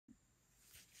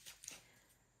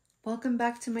Welcome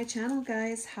back to my channel,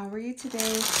 guys. How are you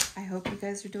today? I hope you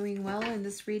guys are doing well and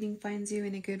this reading finds you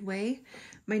in a good way.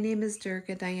 My name is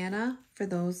Durga Diana. For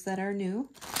those that are new,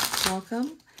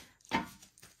 welcome.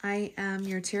 I am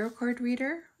your tarot card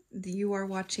reader. You are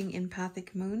watching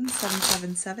Empathic Moon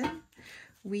 777.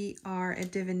 We are a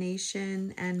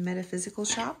divination and metaphysical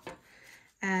shop.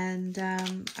 And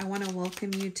I want to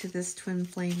welcome you to this twin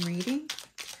flame reading.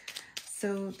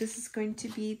 So this is going to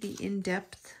be the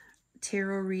in-depth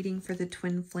tarot reading for the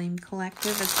Twin Flame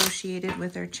Collective associated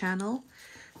with our channel.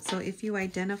 So if you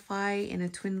identify in a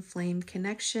twin flame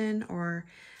connection or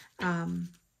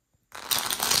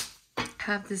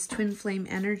have this twin flame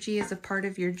energy as a part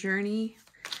of your journey,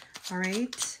 all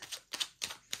right,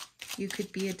 you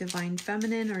could be a divine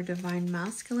feminine or divine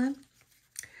masculine.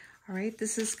 All right,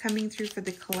 this is coming through for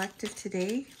the collective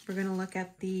today. We're going to look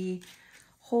at the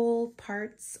whole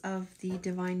parts of the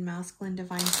divine masculine,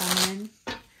 divine feminine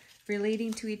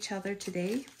relating to each other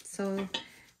today. So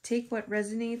take what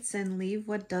resonates and leave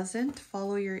what doesn't.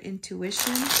 Follow your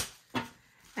intuition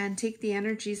and take the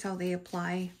energies how they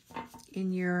apply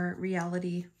in your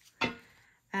reality.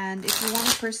 And if you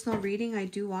want a personal reading, I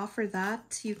do offer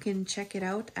that. You can check it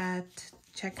out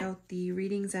check out the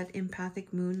readings at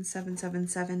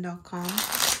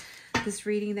empathicmoon777.com. This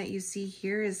reading that you see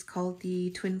here is called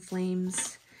the Twin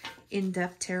Flames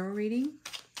In-Depth Tarot Reading.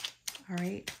 All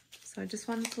right. So I just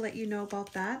wanted to let you know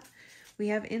about that. We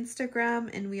have Instagram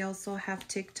and we also have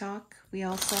TikTok. We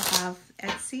also have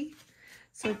Etsy.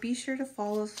 So be sure to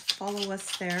follow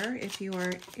us there if you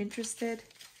are interested.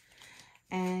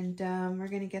 And we're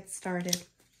going to get started.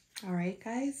 All right,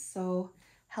 guys. So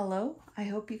hello. I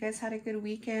hope you guys had a good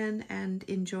weekend and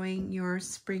enjoying your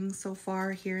spring so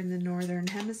far here in the Northern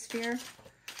Hemisphere.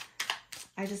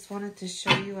 I just wanted to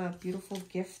show you a beautiful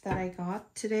gift that I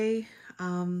got today.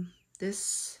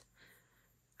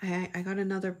 I got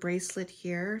another bracelet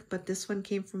here, but this one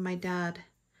came from my dad.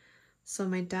 So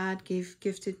my dad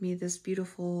gifted me this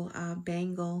beautiful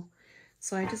bangle.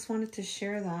 So I just wanted to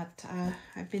share that.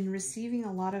 I've been receiving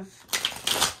a lot of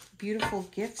beautiful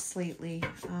gifts lately.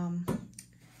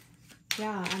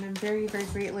 Yeah, and I'm very, very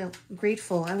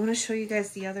grateful. I want to show you guys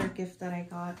the other gift that I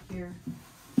got here.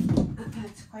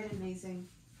 It's quite amazing.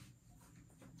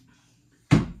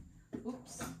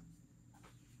 Oops.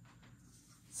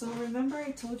 So remember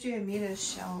I told you I made a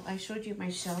shell. I showed you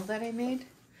my shell that I made.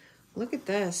 Look at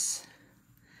this.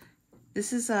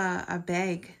 This is a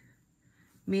bag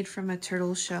made from a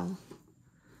turtle shell.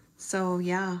 So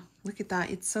yeah, look at that.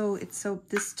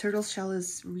 This turtle shell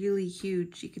is really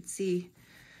huge. You could see.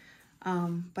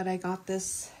 But I got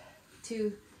this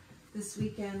too this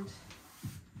weekend.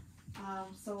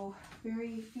 So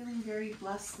feeling very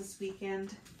blessed this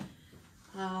weekend.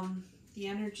 The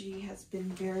energy has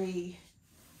been very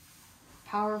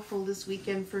powerful this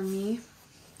weekend for me.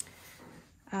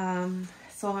 So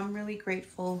I'm really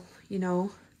grateful, you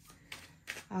know.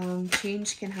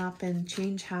 Change can happen.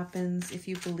 Change happens if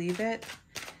you believe it.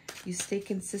 You stay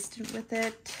consistent with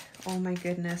it. Oh my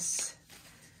goodness.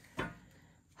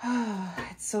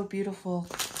 It's so beautiful.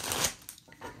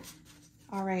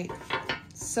 All right.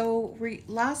 So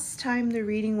last time the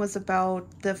reading was about,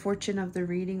 the fortune of the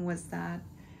reading was that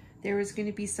there was going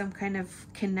to be some kind of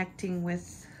connecting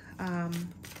with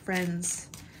friends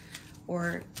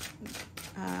or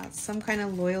some kind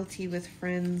of loyalty with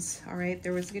friends. All right,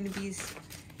 there was going to be,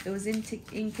 it was in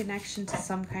connection to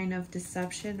some kind of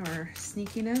deception or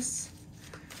sneakiness.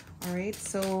 All right,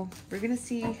 so we're going to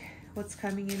see what's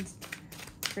coming in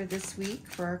for this week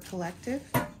for our collective.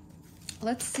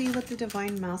 Let's see what the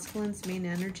divine masculine's main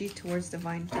energy towards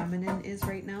divine feminine is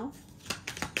right now.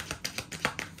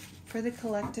 For the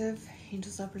collective,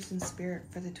 angels, uppers, and spirit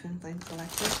for the Twin Flame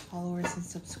Collective, followers and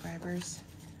subscribers.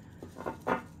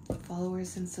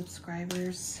 Followers and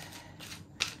subscribers.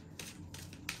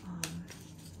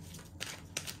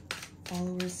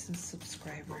 Followers and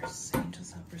subscribers.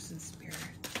 Angels, uppers, and spirit.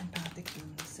 Empathic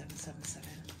Moon 777.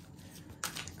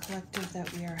 The collective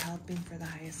that we are helping for the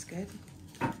highest good.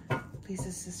 Please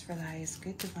assist for the highest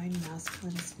good. Divine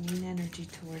masculine's main energy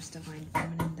towards divine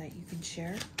feminine that you can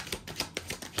share.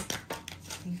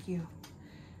 Thank you.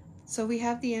 So we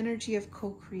have the energy of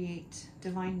co-create,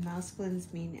 divine masculine's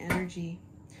main energy.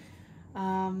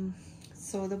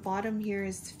 So the bottom here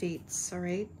is fates, all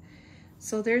right?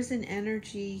 So there's an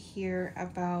energy here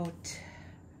about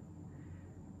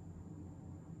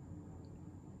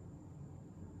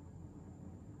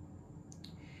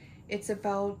it's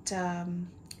about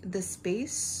the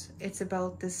space. It's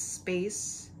about this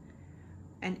space,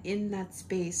 and in that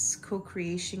space,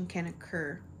 co-creation can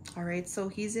occur. All right, so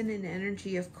he's in an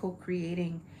energy of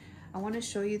co-creating. I want to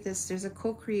show you this. There's a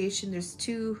co-creation. There's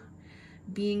two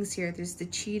beings here. There's the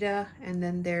cheetah and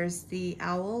then there's the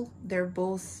owl. They're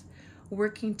both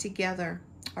working together.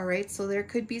 All right, so there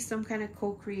could be some kind of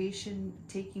co-creation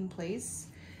taking place.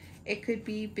 It could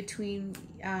be between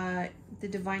the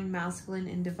divine masculine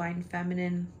and divine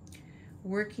feminine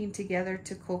working together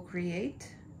to co-create,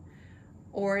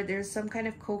 or there's some kind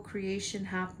of co-creation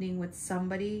happening with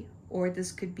somebody, or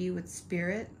this could be with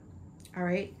spirit. All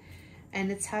right,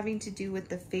 and it's having to do with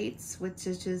the fates, which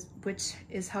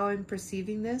is how I'm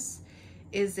perceiving this,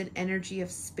 is an energy of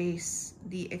space,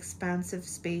 the expansive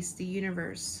space, the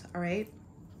universe. All right,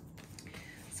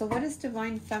 so what is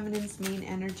divine feminine's main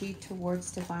energy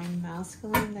towards divine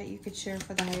masculine that you could share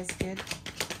for the highest good?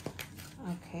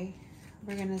 Okay,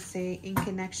 we're gonna say in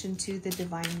connection to the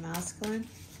divine masculine.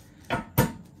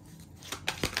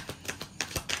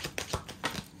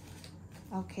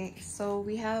 Okay, so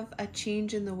we have a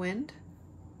change in the wind.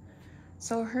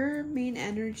 So her main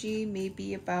energy may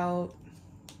be about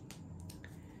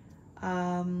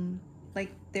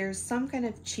like there's some kind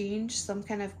of change, some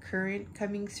kind of current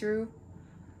coming through,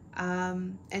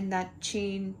 and that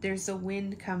change, there's a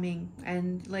wind coming,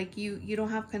 and like you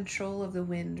don't have control of the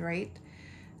wind, right?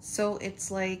 So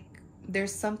it's like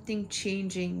there's something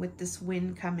changing with this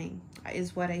wind coming,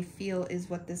 is what I feel is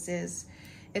what this is.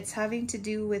 It's having to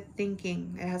do with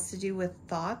thinking. It has to do with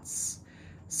thoughts.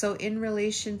 So in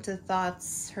relation to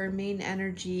thoughts, her main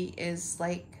energy is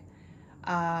like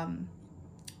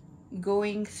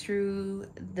going through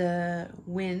the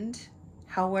wind,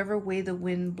 however way the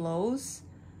wind blows,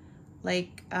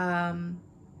 like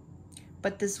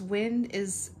but this wind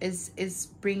is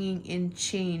bringing in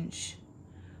change.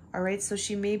 All right, so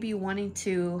she may be wanting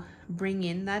to bring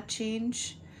in that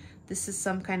change. This is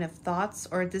some kind of thoughts,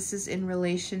 or this is in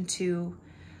relation to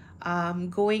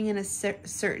going in a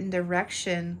certain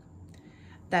direction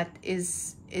that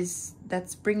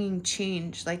that's bringing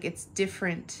change, like it's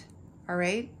different. All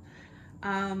right,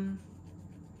 I'm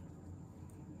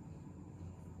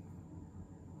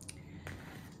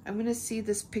gonna see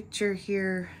this picture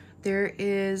here. There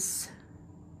is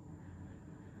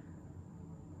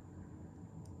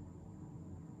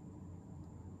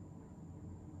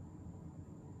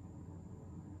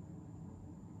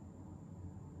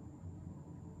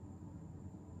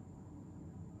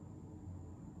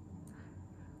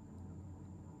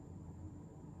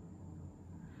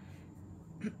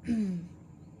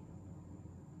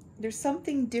there's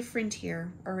something different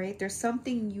here. All right, there's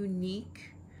something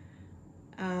unique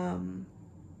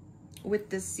with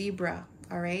the zebra.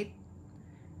 All right,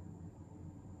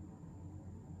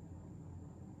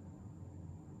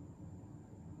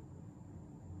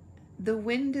 the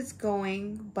wind is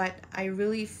going, but I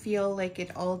really feel like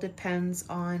it all depends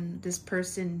on this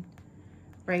person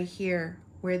right here,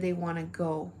 where they want to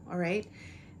go. All right,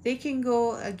 they can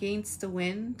go against the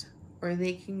wind, or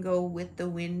they can go with the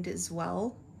wind as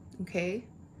well. Okay,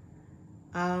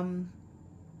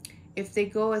 if they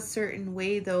go a certain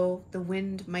way though, the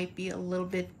wind might be a little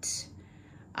bit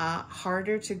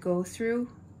harder to go through.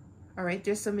 All right,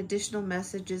 there's some additional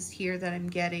messages here that I'm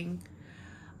getting.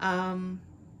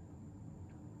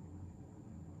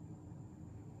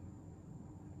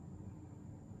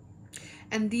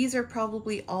 And these are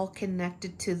probably all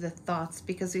connected to the thoughts,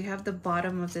 because we have the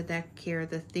bottom of the deck here,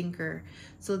 the thinker.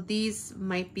 So these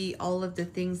might be all of the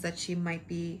things that she might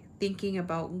be thinking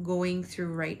about going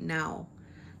through right now.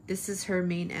 This is her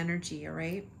main energy, all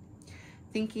right?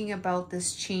 Thinking about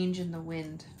this change in the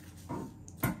wind.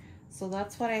 So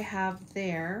that's what I have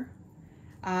there.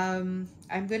 I'm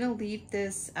going to leave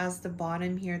this as the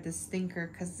bottom here, this thinker,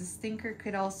 because this thinker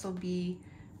could also be...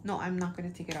 No, I'm not going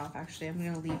to take it off, actually. I'm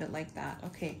going to leave it like that.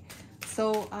 Okay,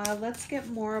 so let's get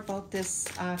more about this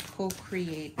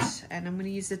co-create. And I'm going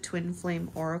to use the Twin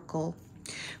Flame Oracle.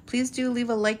 Please do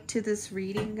leave a like to this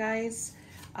reading, guys.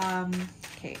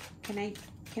 Okay, can I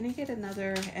get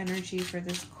another energy for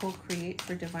this co-create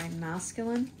for Divine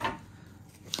Masculine?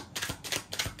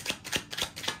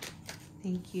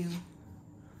 Thank you.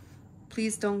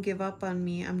 Please don't give up on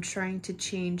me. I'm trying to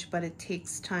change, but it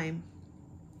takes time.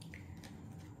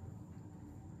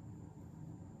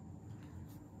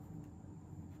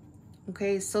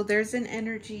 Okay, so there's an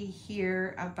energy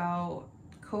here about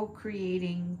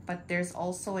co-creating, but there's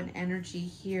also an energy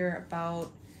here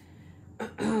about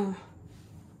that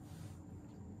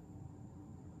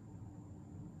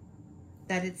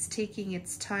it's taking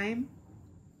its time,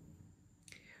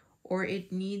 or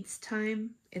it needs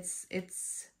time. It's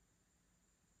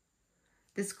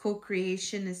this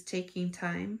co-creation is taking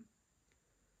time,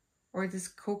 or this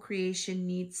co-creation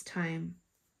needs time.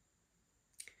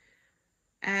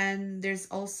 And there's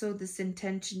also this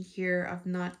intention here of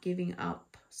not giving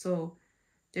up. So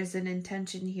There's an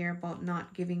intention here about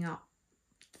not giving up,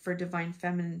 for Divine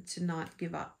Feminine to not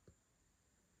give up.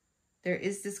 There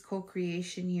is this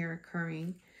co-creation here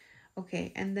occurring.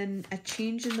 Okay, and then a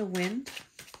change in the wind.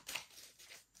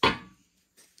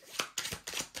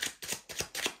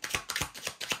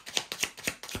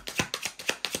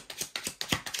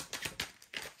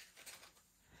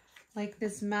 Like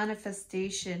this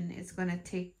manifestation is going to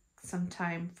take some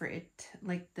time for it,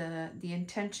 like the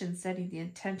intention, setting the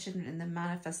intention and the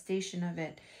manifestation of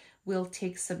it will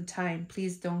take some time.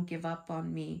 Please don't give up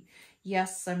on me.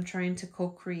 Yes, I'm trying to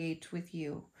co-create with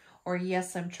you. Or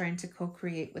yes, I'm trying to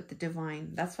co-create with the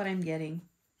divine. That's what I'm getting.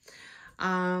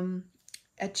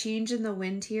 A change in the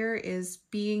wind here is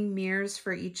being mirrors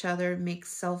for each other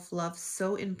makes self-love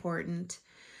so important.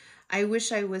 I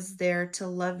wish I was there to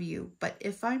love you, but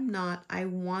if I'm not, I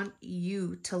want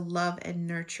you to love and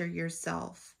nurture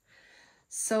yourself.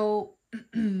 So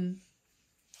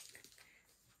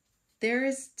there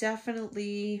is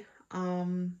definitely,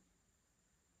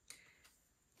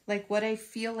 like what I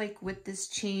feel like with this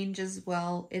change as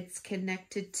well, it's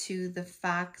connected to the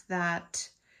fact that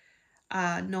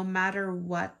no matter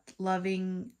what,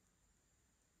 loving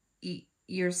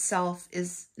yourself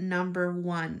is number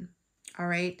one. All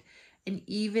right. And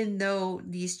even though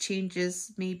these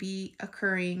changes may be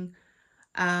occurring,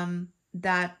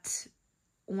 that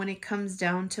when it comes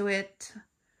down to it,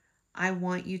 I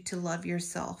want you to love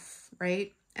yourself,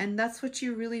 right? And that's what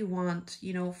you really want,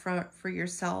 you know, for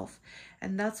yourself.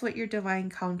 And that's what your divine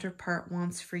counterpart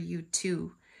wants for you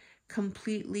too.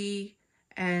 Completely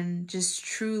and just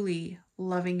truly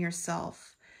loving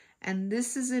yourself. And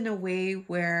this is in a way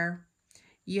where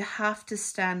you have to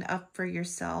stand up for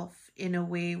yourself, in a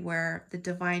way where the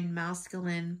divine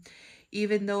masculine,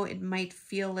 even though it might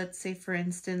feel, let's say for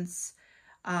instance,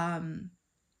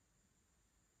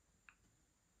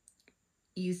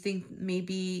 you think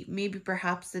maybe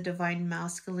perhaps the divine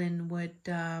masculine would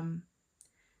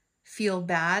feel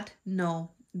bad.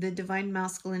 No, the divine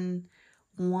masculine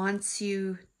wants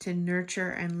you to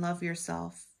nurture and love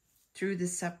yourself through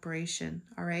this separation.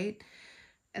 All right.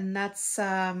 And that's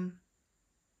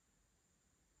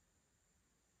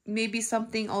maybe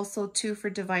something also too for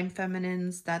divine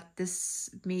feminines, that this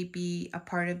may be a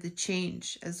part of the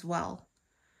change as well.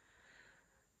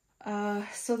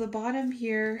 So the bottom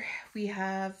here we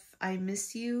have, I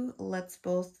miss you, let's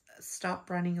both stop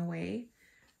running away.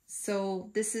 So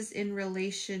this is in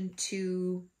relation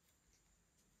to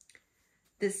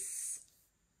this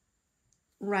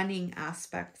running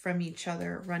aspect from each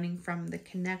other, running from the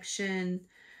connection,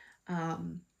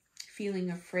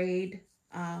 feeling afraid,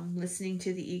 listening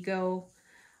to the ego.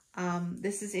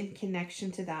 This is in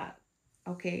connection to that.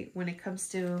 Okay, when it comes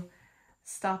to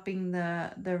stopping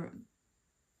the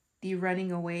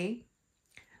running away,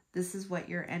 this is what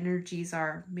your energies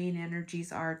are, main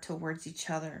energies are towards each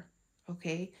other.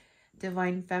 Okay,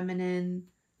 divine feminine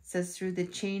says through the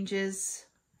changes,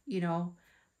 you know,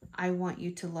 I want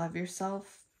you to love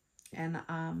yourself, and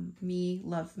me,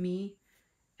 love me.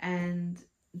 And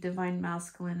divine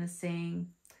masculine is saying,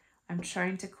 I'm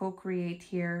trying to co-create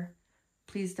here.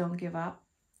 Please don't give up.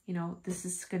 You know, this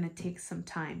is going to take some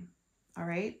time. All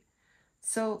right.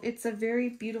 So it's a very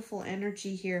beautiful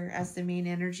energy here as the main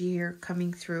energy here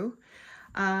coming through.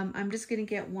 I'm just going to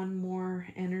get one more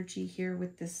energy here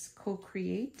with this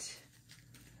co-create.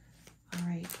 All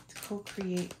right.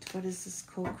 Co-create. What is this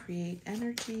co-create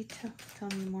energy? Tell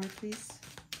me more, please.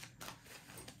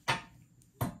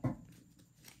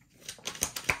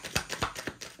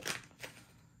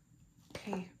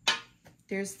 Okay.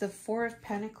 There's the Four of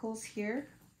Pentacles here.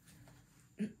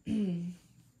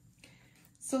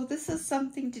 So this is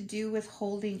something to do with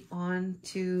holding on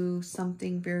to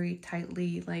something very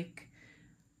tightly, like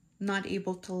not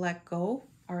able to let go.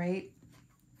 All right.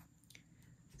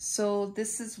 So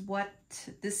this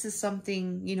is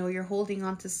something, you know, you're holding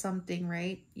on to something,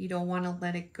 right? You don't want to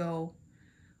let it go.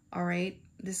 All right.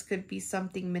 This could be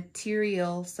something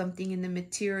material, something in the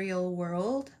material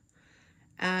world.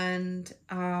 And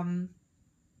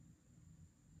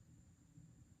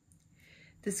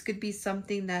this could be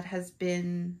something that has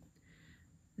been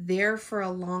there for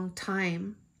a long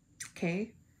time.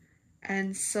 Okay.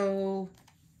 And so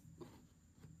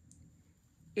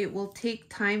it will take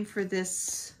time for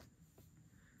this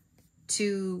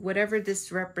to, whatever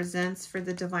this represents for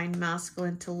the divine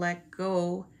masculine, to let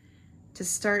go, to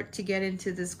start to get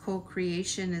into this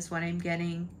co-creation is what I'm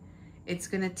getting. It's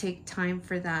going to take time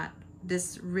for that.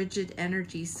 This rigid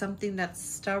energy, something that's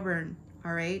stubborn.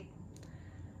 All right.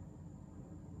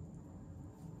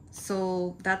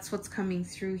 So that's what's coming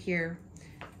through here.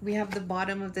 We have the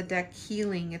bottom of the deck,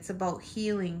 healing. It's about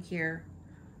healing here.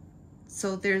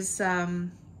 So there's,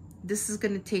 this is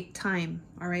going to take time,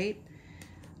 all right?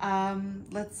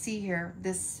 Let's see here.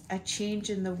 A change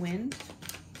in the wind.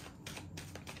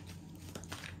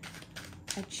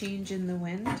 A change in the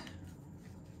wind.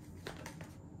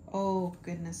 Oh,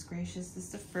 goodness gracious. This is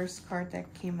the first card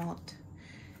that came out.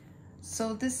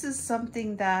 So this is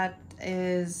something that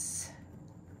is,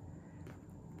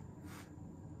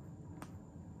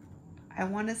 I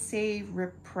want to say,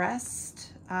 repressed.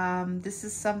 This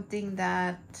is something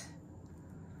that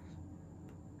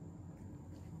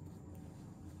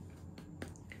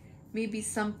maybe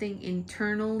something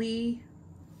internally.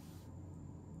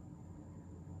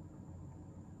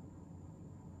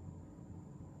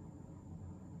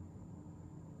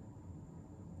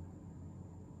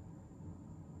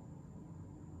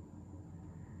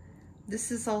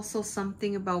 This is also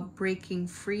something about breaking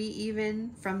free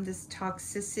even from this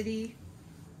toxicity.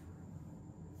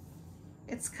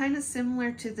 It's kind of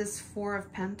similar to this Four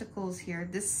of Pentacles here.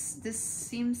 This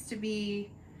seems to be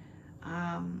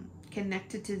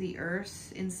connected to the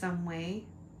earth in some way.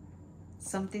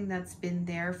 Something that's been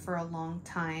there for a long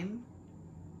time.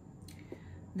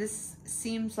 This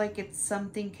seems like it's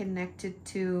something connected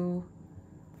to,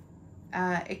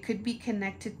 it could be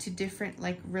connected to different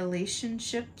like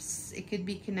relationships. It could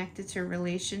be connected to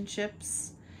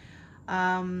relationships.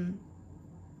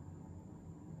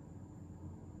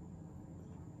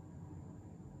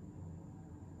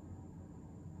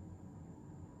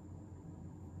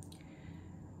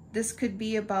 This could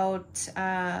be about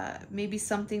maybe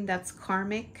something that's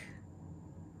karmic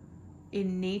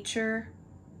in nature.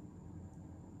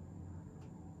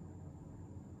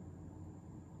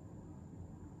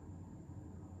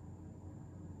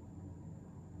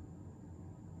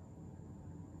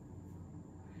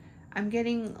 I'm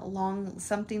getting along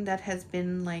something that has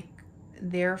been like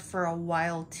there for a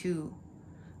while too.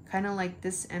 Kind of like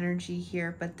this energy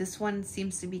here, but this one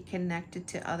seems to be connected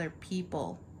to other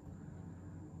people.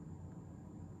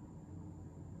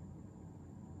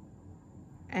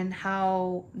 And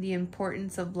how the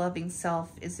importance of loving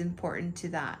self is important to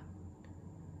that.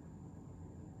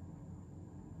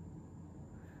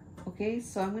 Okay,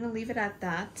 so I'm going to leave it at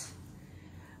that.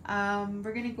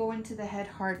 We're going to go into the head,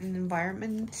 heart, and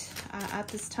environment at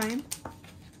this time.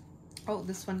 Oh,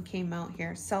 this one came out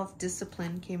here.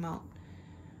 Self-discipline came out.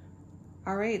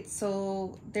 All right,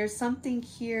 so there's something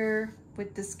here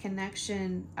with this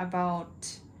connection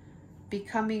about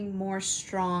becoming more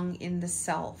strong in the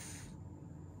self.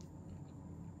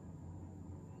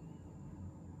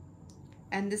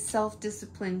 And this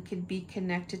self-discipline could be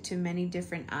connected to many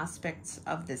different aspects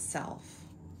of the self.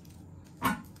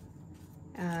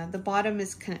 The bottom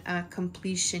is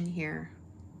completion here.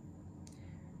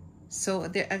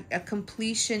 So a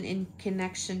completion in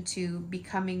connection to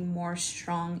becoming more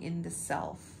strong in the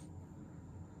self.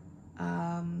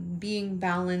 Being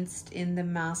balanced in the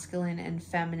masculine and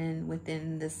feminine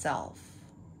within the self.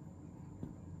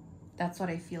 That's what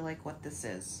I feel like what this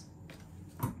is.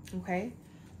 Okay.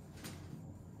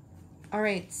 All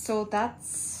right, so that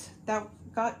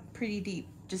got pretty deep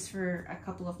just for a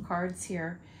couple of cards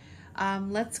here.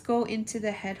 Let's go into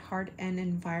the head, heart, and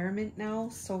environment now.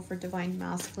 So for divine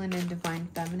masculine and divine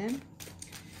feminine.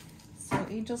 So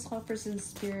angels, helpers, and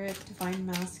spirit, divine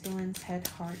masculine's head,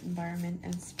 heart, environment,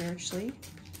 and spiritually,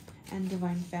 and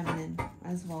divine feminine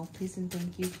as well. Please and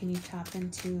thank you. Can you tap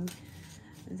into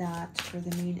that for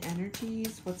the main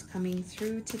energies? What's coming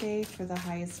through today for the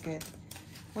highest good?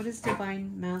 What does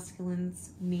divine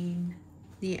masculine's mean?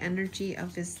 The energy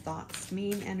of his thoughts.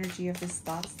 Main energy of his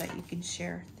thoughts that you can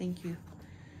share. Thank you.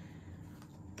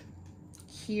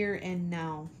 Here and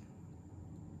now.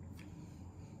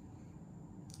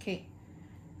 Okay.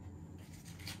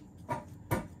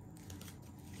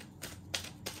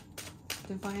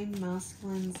 Divine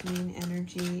masculine's main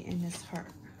energy in his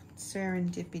heart.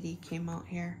 Serendipity came out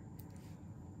here.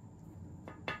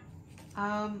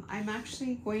 I'm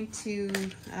actually going to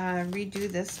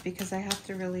redo this because I have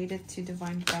to relate it to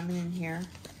divine feminine here.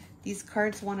 These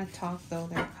cards want to talk though.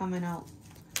 They're coming out.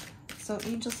 So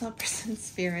angels, helpers, and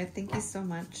spirit, thank you so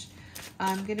much.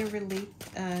 I'm going to relate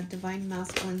divine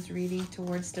masculine's reading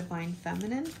towards divine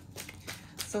feminine.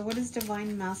 So what is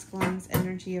divine masculine's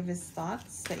energy of his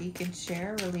thoughts that you can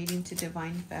share relating to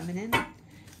divine feminine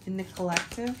in the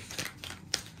collective?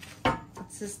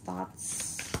 What's his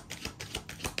thoughts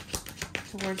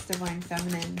towards divine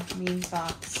feminine, main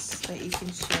thoughts that you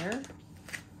can share?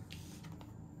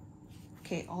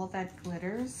 Okay, all that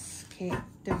glitters. Okay,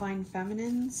 divine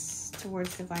feminines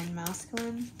towards divine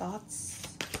masculine, thoughts.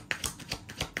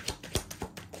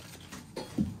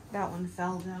 That one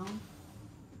fell down.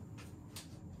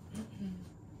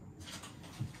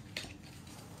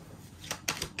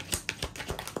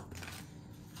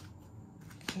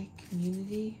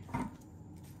 community.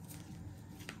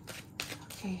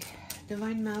 Okay,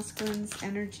 Divine Masculine's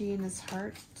energy in his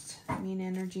heart, mean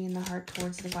energy in the heart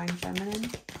towards Divine Feminine.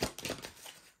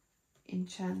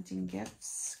 Enchanting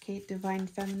gifts. Okay, Divine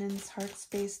Feminine's heart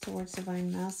space towards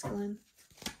Divine Masculine.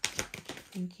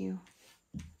 Thank you.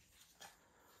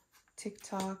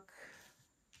 TikTok.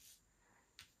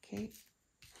 Okay.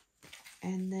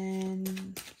 And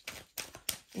then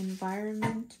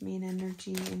environment, main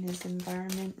energy in his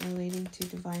environment relating to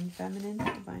Divine Feminine,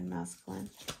 Divine Masculine,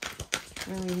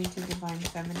 relating to Divine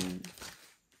Feminine.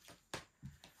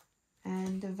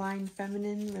 And Divine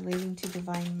Feminine relating to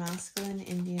Divine Masculine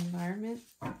in the environment.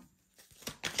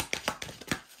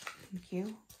 Thank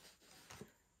you.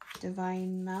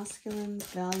 Divine Masculine's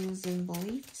values and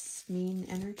beliefs, mean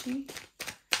energy.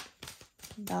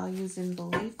 Values and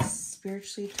beliefs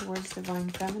spiritually towards Divine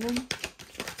Feminine.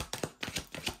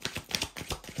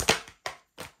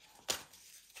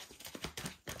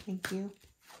 Thank you.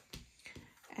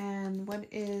 And what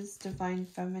is Divine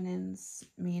Feminine's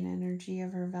main energy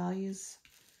of her values,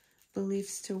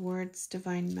 beliefs towards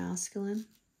Divine Masculine,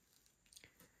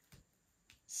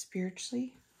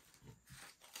 spiritually?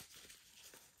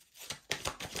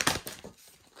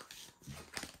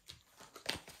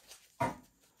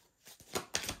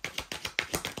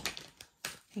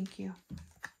 Thank you.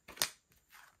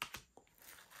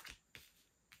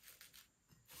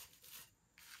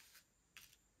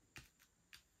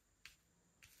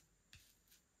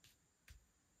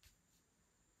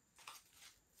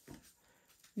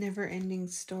 Never-ending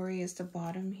story is the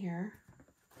bottom here.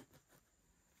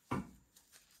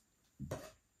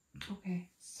 Okay,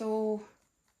 so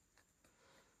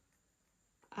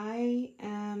I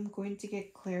am going to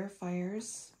get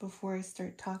clarifiers before I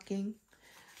start talking.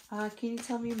 Can you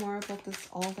tell me more about this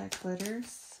All That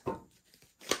Glitters?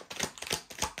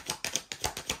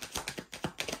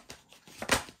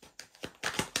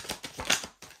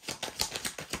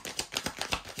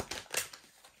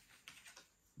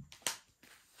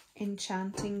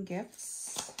 Enchanting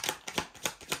gifts.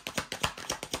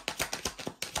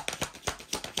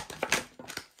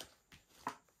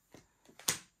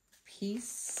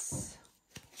 Peace.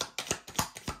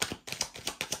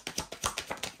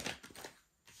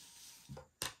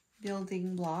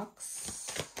 Building blocks.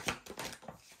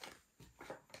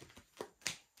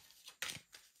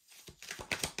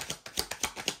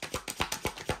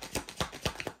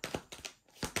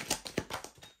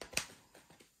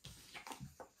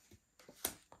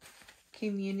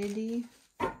 Community.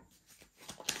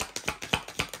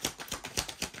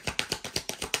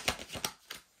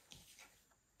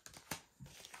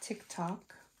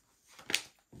 TikTok.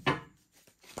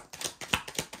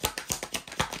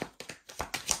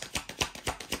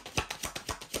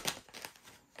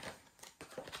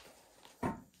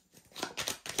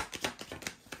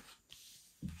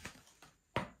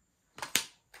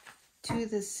 To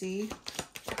the Sea.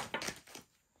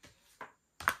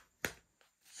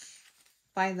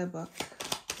 By the book.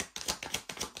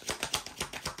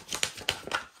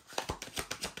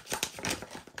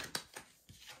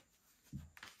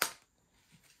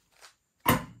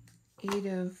 Eight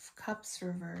of Cups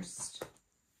reversed.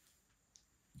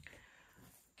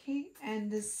 Okay,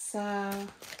 and this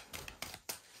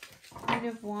Queen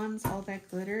of Wands, All That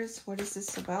Glitters, what is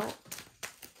this about?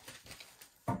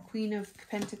 Queen of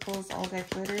Pentacles, All That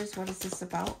Glitters, what is this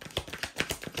about?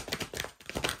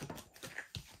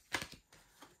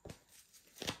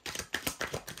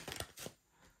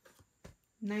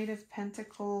 Knight of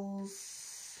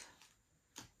Pentacles,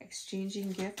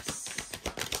 exchanging gifts.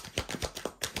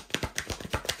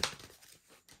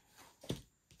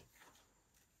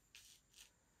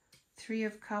 Three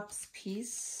of Cups,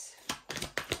 peace.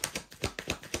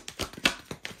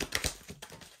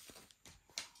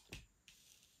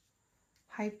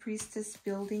 High Priestess,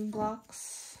 building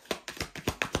blocks.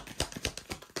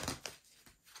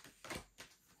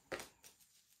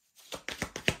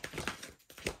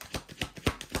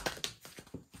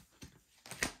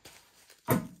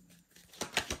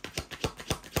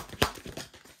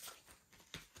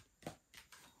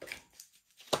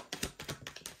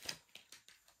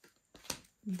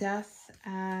 Death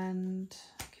and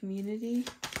community.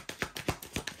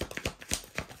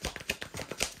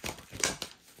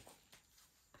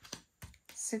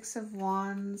 Six of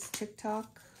Wands,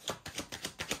 TikTok.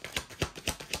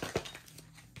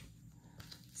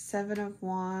 Seven of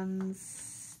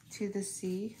Wands, To the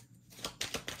Sea.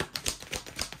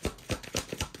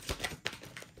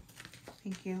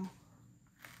 Thank you.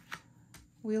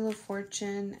 Wheel of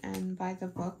Fortune and By the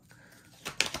Book.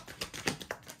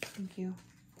 Thank you.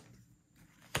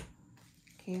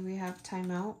 Okay, we have Time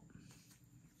Out.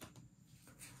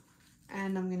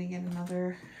 And I'm going to get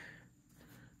another,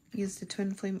 use the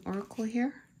Twin Flame Oracle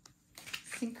here.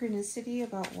 Synchronicity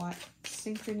about what?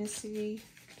 Synchronicity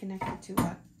connected to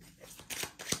what?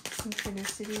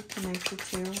 Synchronicity connected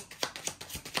to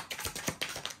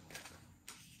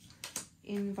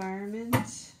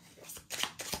environment.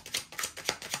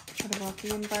 What about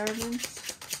the environment?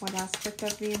 What aspect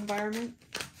of the environment?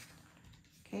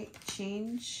 Okay,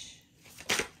 change.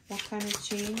 What kind of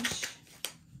change?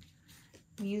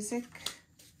 Music.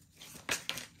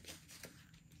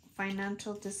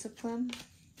 Financial discipline.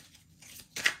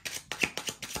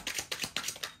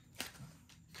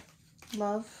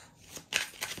 Love.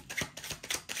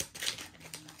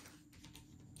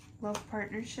 Love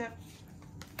partnership.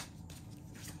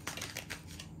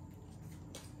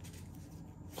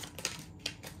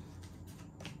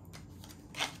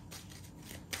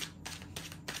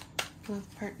 Love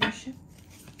partnership.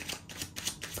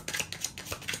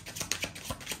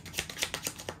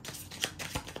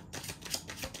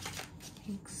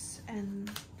 Thanks.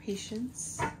 And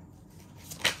patience.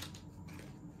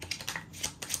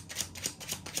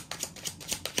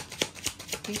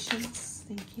 Patience.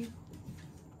 Thank you.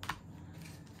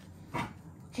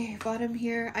 Okay, bottom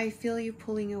here. I feel you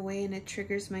pulling away and it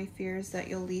triggers my fears that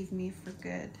you'll leave me for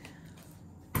good.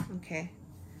 Okay.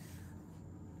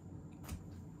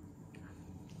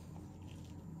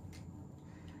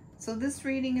 So this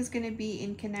reading is going to be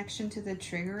in connection to the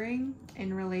triggering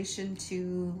in relation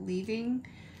to leaving,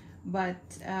 but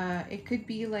it could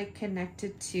be like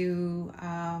connected to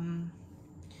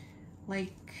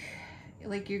like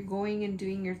you're going and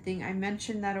doing your thing. I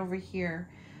mentioned that over here.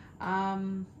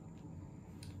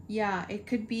 Yeah, it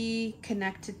could be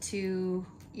connected to,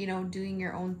 you know, doing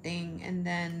your own thing, and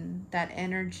then that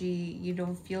energy, you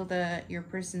don't feel your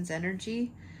person's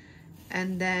energy.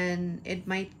 And then it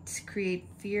might create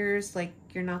fears, like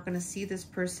you're not going to see this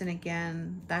person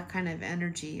again, that kind of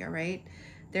energy, all right?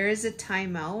 There is a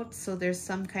timeout, so there's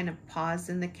some kind of pause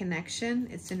in the connection.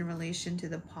 It's in relation to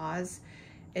the pause.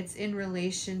 It's in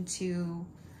relation to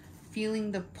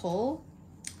feeling the pull,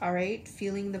 all right?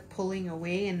 Feeling the pulling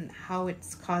away and how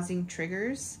it's causing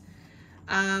triggers.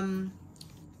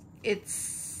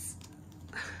 It's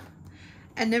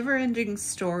a never-ending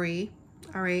story,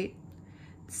 all right?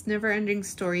 This never-ending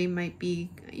story might be,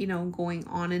 you know, going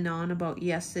on and on about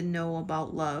yes and no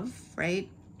about love, right?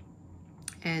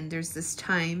 And there's this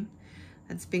time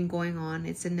that's been going on.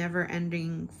 It's a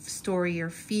never-ending story or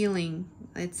feeling.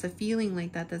 It's a feeling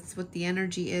like that. That's what the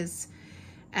energy is.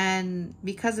 And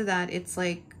because of that, it's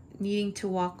like needing to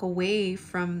walk away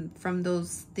from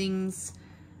those things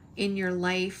in your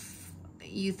life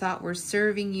you thought were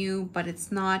serving you, but it's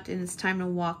not, and it's time to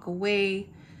walk away.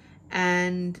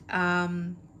 And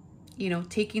you know,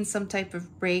 taking some type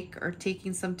of break or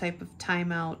taking some type of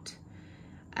time out,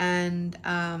 and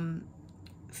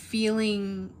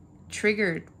feeling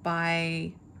triggered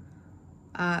by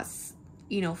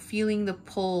you know, feeling the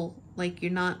pull, like you're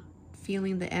not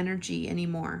feeling the energy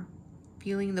anymore,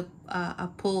 feeling the a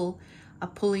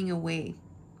pulling away.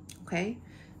 Okay,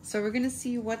 so we're going to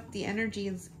see what the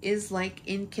energy is like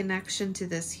in connection to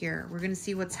this here. We're going to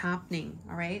see what's happening.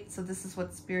 All right, so this is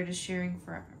what Spirit is sharing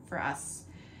for us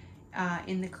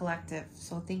in the collective.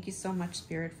 So thank you so much,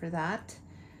 Spirit, for that.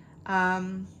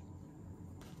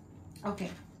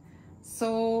 Okay,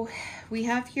 so we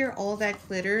have here All That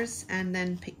Glitters and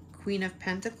then Queen of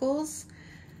Pentacles.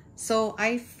 So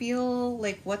I feel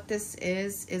like what this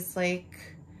is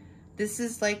like, this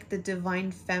is like the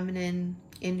divine feminine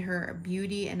in her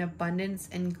beauty and abundance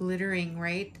and glittering,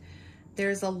 right?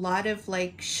 There's a lot of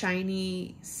like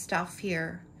shiny stuff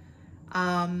here.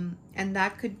 And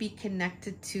that could be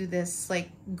connected to this, like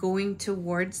going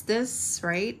towards this,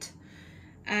 right?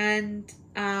 And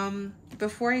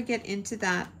before I get into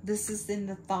that, this is in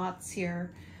the thoughts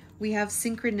here. We have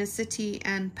synchronicity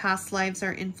and past lives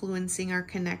are influencing our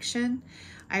connection.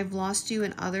 I've lost you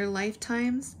in other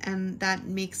lifetimes, and that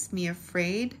makes me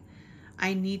afraid.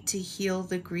 I need to heal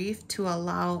the grief to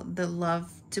allow the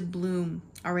love to bloom.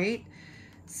 All right.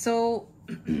 So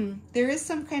there is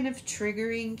some kind of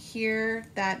triggering here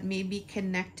that may be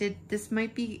connected. This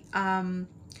might be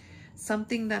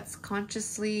something that's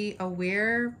consciously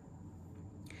aware,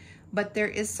 but there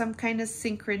is some kind of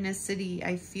synchronicity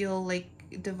I feel like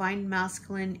Divine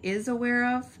Masculine is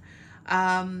aware of,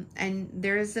 and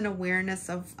there is an awareness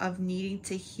of needing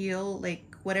to heal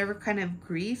like whatever kind of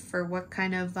grief or what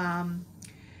kind of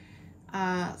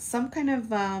some kind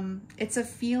of it's a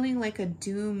feeling like a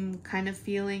doom kind of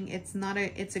feeling. It's not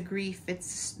a, it's a grief,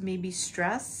 it's maybe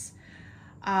stress,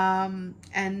 and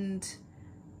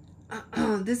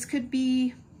this could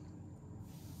be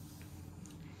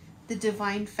the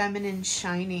divine feminine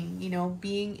shining, you know,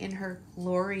 being in her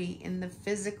glory in the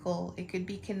physical. It could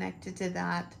be connected to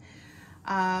that.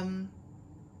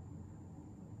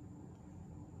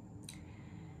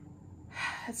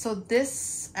 So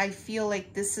this, I feel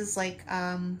like this is like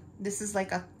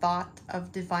a thought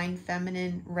of divine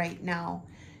feminine right now.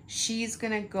 She's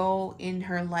gonna go in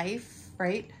her life,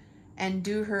 right, and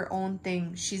do her own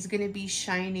thing. She's gonna be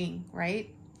shining,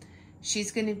 right?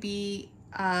 She's gonna be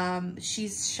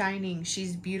she's shining,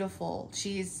 she's beautiful,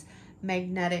 she's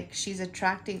magnetic, she's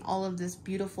attracting all of this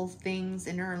beautiful things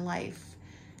in her life.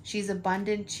 She's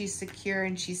abundant, she's secure,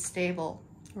 and she's stable,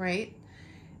 right?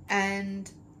 And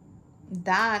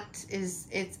that is,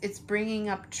 it's bringing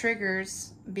up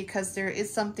triggers because there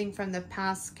is something from the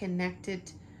past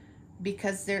connected,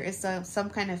 because there is some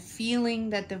kind of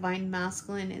feeling that divine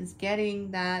masculine is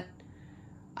getting, that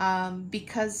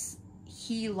because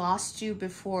he lost you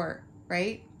before,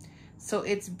 right? So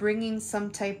it's bringing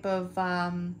some type of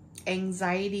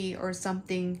anxiety or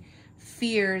something,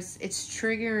 fears. It's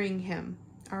triggering him,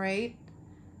 all right?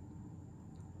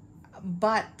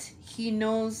 But he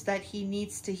knows that he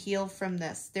needs to heal from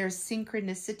this. There's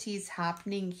synchronicities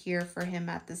happening here for him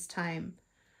at this time.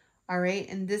 All right.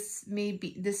 And this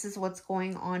is what's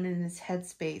going on in his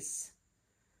headspace.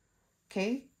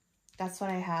 Okay. That's what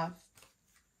I have.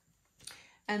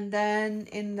 And then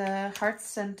in the heart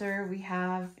center, we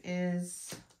have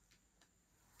is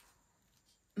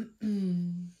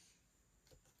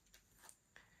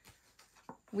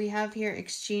we have here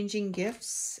exchanging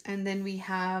gifts, and then we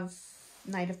have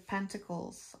Knight of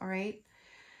Pentacles. All right.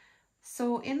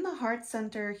 So in the heart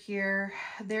center here,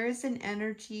 there is an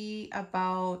energy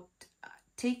about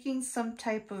taking some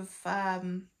type of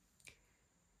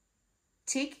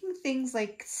taking things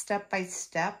like step by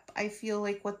step. I feel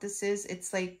like what this is,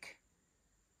 it's like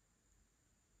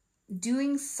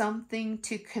doing something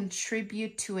to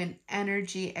contribute to an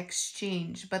energy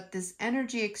exchange. But this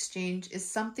energy exchange is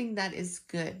something that is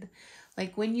good.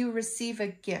 Like when you receive a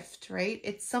gift, right?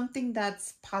 It's something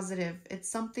that's positive. It's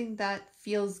something that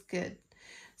feels good.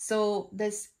 So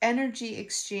this energy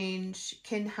exchange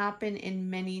can happen in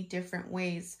many different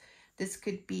ways. This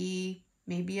could be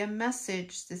maybe a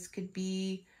message. This could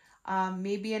be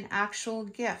maybe an actual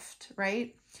gift,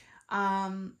 right?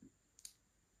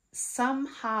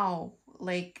 Somehow,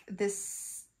 like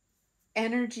this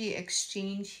energy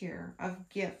exchange here of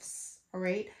gifts, all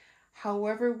right?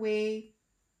 However way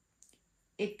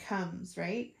it comes,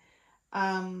 right?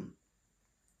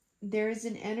 There's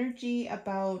an energy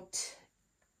about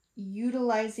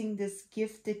utilizing this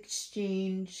gift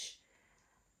exchange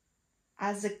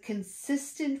as a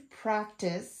consistent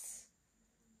practice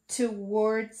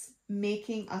towards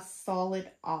making a solid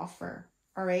offer.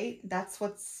 All right, that's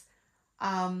what's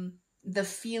the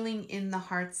feeling in the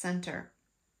heart center.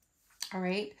 All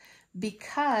right,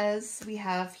 because we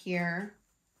have here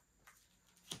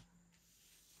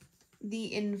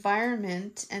the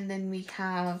environment, and then we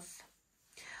have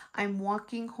I'm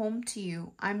walking home to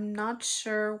you. I'm not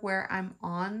sure where I'm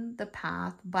on the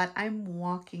path, but I'm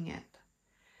walking it.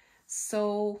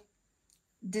 So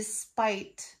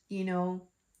despite, you know,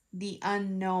 the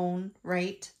unknown,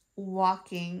 right?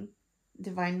 Walking,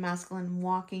 divine masculine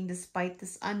walking despite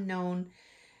this unknown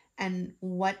and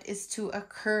what is to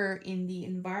occur in the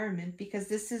environment, because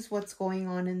this is what's going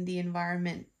on in the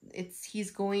environment.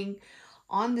 He's going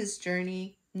on this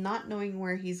journey, not knowing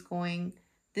where he's going.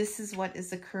 This is what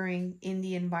is occurring in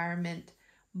the environment.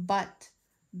 But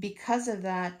because of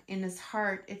that, in his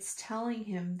heart, it's telling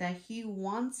him that he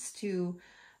wants to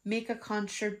make a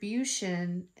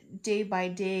contribution day by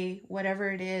day,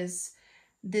 whatever it is,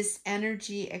 this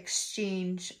energy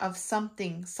exchange of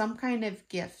something, some kind of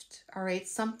gift, all right?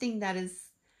 Something that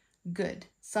is good,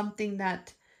 something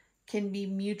that can be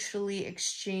mutually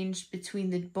exchanged between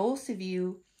the both of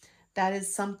you. That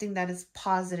is something that is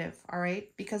positive, all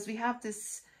right? Because we have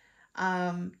this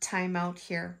time out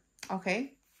here,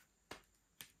 okay?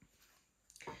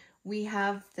 We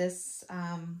have this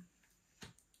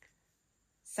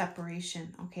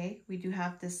separation, okay? We do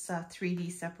have this 3D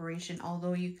separation,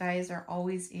 although you guys are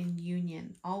always in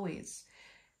union, always.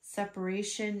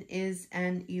 Separation is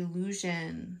an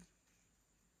illusion.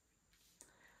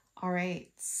 All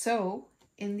right, so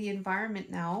in the environment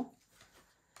now,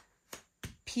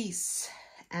 peace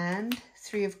and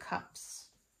 3 of Cups.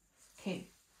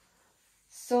 Okay,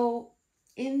 so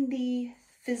in the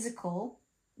physical,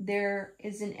 there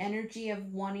is an energy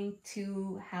of wanting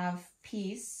to have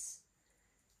peace.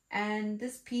 And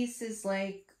this peace is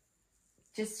like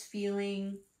just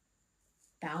feeling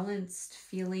balanced,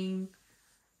 feeling,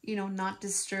 you know, not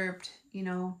disturbed, you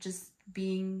know, just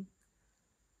being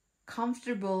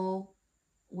comfortable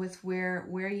with where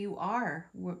you are,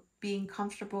 being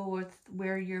comfortable with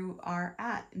where you are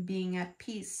at, being at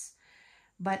peace.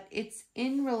 But it's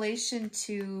in relation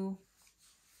to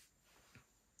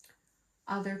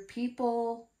other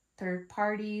people, third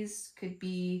parties, could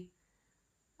be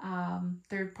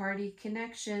third-party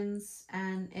connections,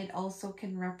 and it also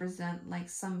can represent like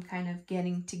some kind of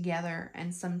getting together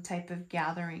and some type of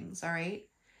gatherings. All right,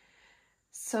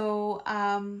 so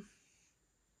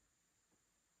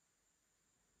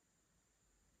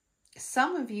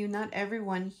some of you, not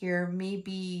everyone here, may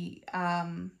be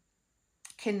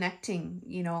connecting,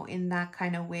 you know, in that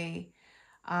kind of way,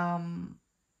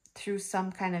 through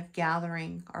some kind of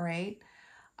gathering. All right,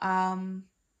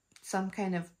 some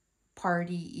kind of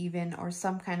party even, or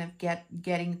some kind of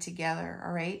getting together.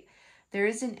 All right, there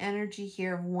is an energy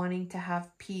here of wanting to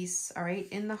have peace. All right,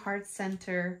 in the heart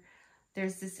center,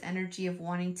 there's this energy of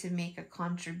wanting to make a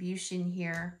contribution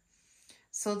here.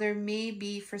 So there may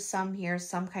be, for some here,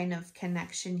 some kind of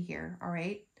connection here. All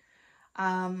right,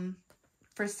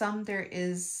 for some there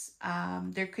is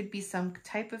there could be some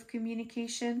type of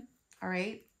communication. All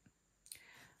right,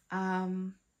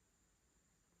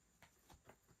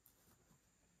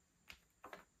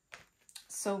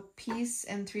 so peace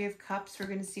and Three of Cups, we're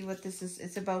going to see what this is.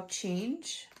 It's about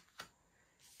change.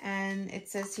 And it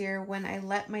says here, when I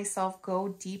let myself go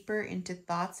deeper into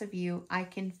thoughts of you, I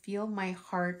can feel my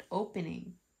heart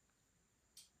opening.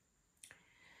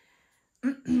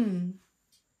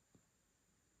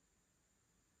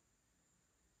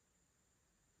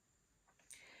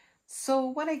 So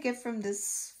what I get from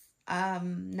this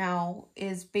now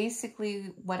is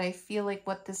basically what I feel like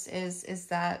what this is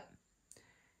that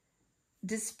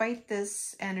despite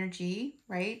this energy,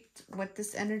 right? What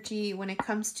this energy, when it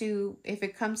comes to, if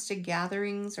it comes to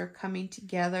gatherings or coming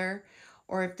together,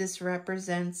 or if this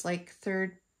represents like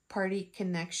third party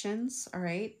connections, all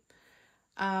right?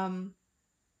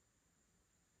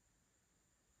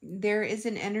 There is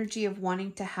an energy of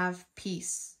wanting to have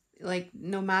peace, like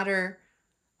no matter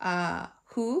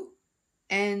who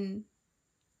and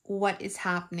what is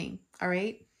happening, all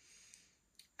right?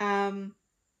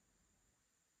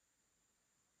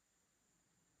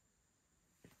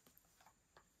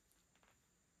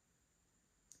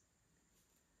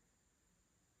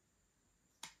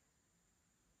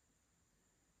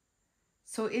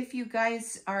 So if you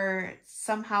guys are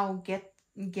somehow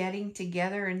getting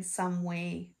together in some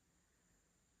way,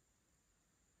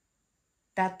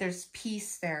 that there's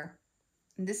peace there.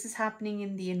 And this is happening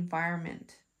in the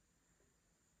environment.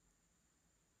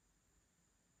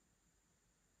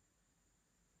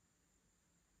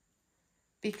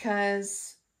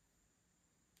 Because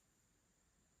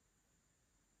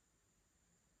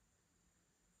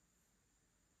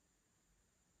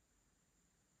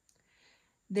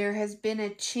there has been a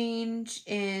change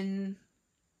in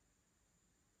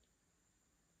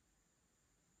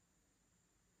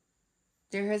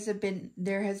there has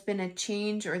been a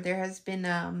change, or there has been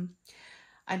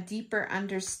a deeper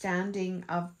understanding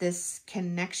of this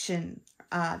connection,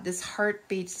 this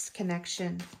heart-based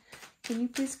connection. Can you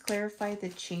please clarify the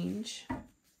change?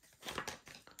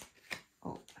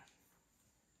 Oh.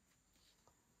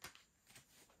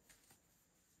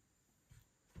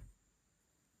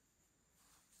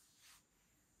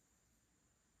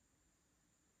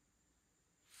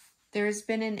 There's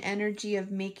been an energy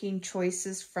of making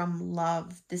choices from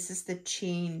love. This is the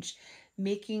change.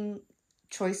 Making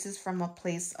choices from a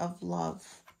place of love.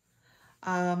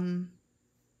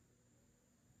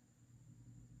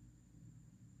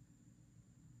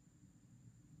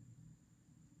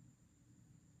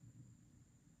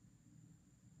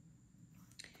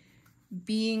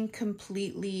 Being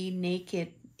completely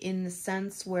naked, in the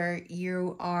sense where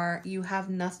you have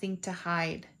nothing to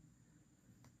hide.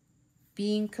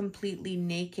 Being completely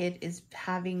naked is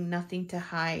having nothing to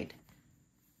hide.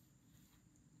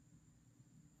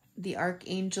 The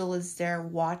Archangel is there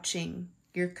watching.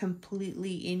 You're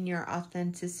completely in your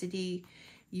authenticity.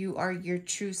 You are your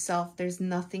true self. There's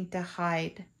nothing to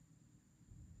hide.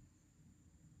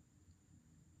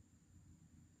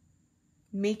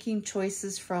 Making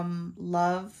choices from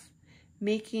love.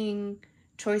 Making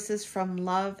choices from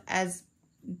love as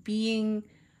being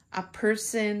a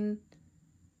person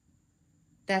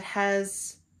that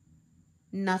has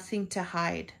nothing to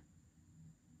hide.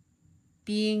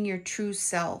 Being your true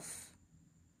self.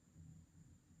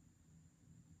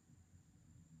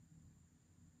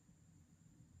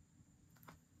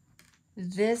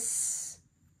 This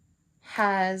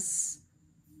has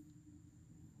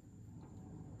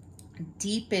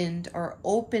deepened or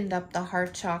opened up the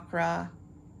heart chakra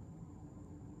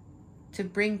to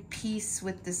bring peace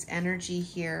with this energy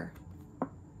here.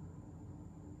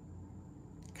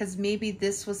 Because maybe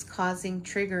this was causing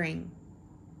triggering.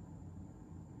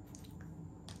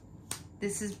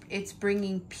 It's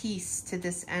bringing peace to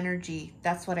this energy.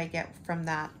 That's what I get from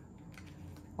that.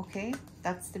 Okay,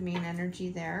 that's the main energy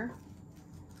there.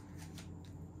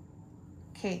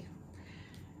 Okay.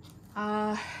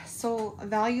 So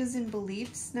values and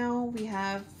beliefs now. We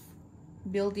have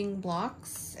building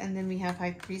blocks, and then we have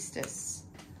High Priestess.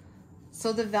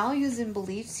 So the values and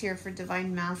beliefs here for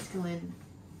Divine Masculine,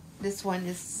 this one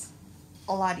is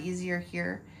a lot easier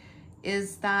here,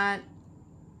 is that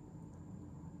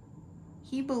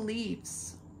he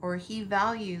believes or he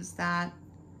values that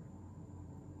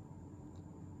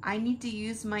I need to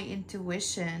use my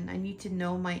intuition. I need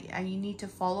to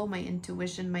follow my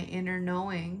intuition, my inner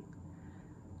knowing,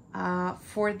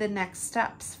 for the next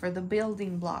steps, for the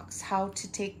building blocks, how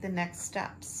to take the next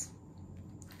steps.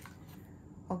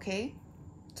 Okay,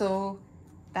 so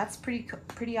that's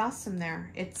pretty awesome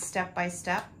there. It's step by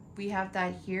step. We have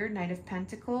that here, Knight of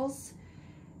Pentacles.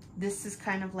 This is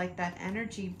kind of like that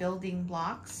energy, building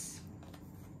blocks.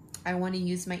 I want to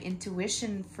use my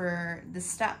intuition for the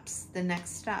steps, the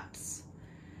next steps.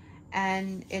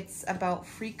 And it's about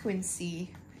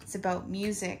frequency. It's about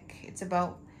music. It's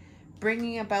about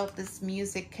bringing about this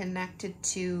music connected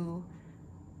to,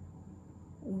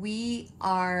 we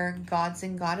are gods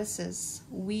and goddesses.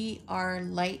 We are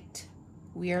light.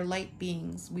 We are light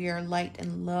beings. We are light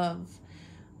and love.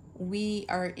 We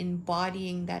are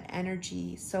embodying that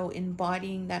energy. So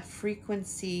embodying that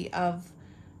frequency of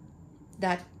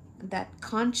that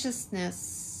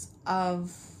consciousness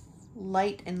of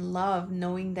light and love,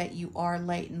 knowing that you are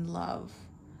light and love,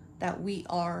 that we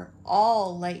are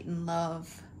all light and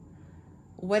love.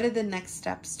 What are the next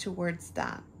steps towards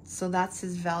that? So that's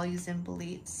his values and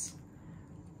beliefs.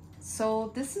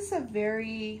 So this is an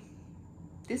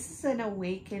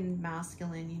awakened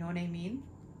masculine, you know what I mean?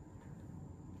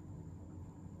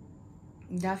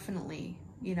 Definitely,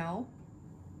 you know?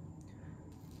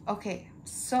 Okay,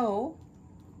 so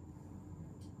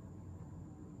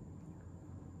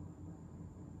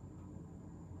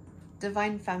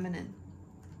Divine Feminine.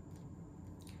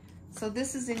 So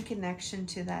this is in connection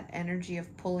to that energy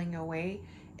of pulling away.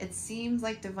 It seems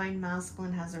like Divine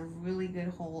Masculine has a really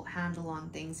good handle on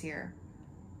things here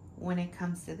when it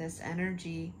comes to this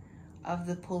energy of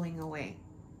the pulling away.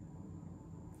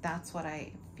 That's what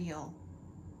I feel.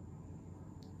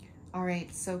 All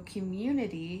right, so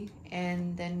community,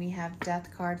 and then we have Death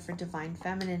card for Divine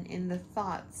Feminine in the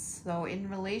thoughts. So in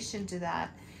relation to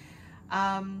that,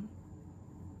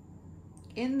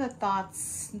 in the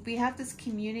thoughts, we have this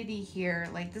community here.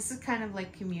 Like, this is kind of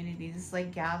like community. This is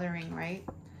like gathering, right?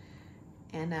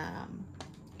 And,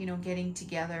 you know, getting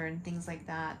together and things like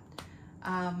that.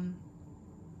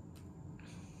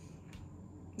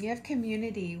 You have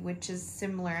community, which is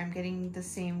similar. I'm getting the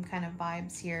same kind of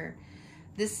vibes here.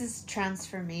 This is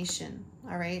transformation,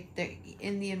 all right?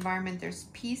 In the environment, there's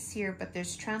peace here, but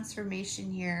there's transformation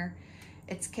here.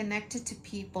 It's connected to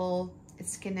people.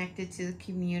 It's connected to the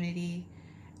community.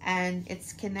 And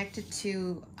it's connected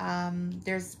to,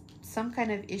 there's some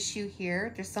kind of issue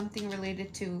here. There's something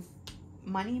related to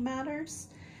money matters.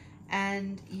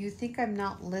 And you think I'm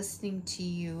not listening to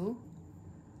you,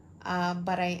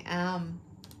 but I am.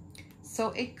 So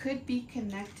it could be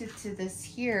connected to this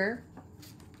here.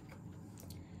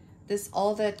 This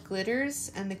all that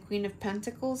glitters and the Queen of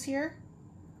Pentacles here.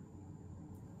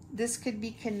 This could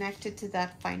be connected to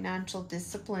that financial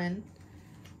discipline.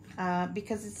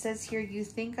 Because it says here, you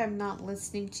think I'm not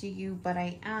listening to you, but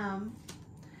I am.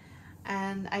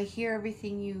 And I hear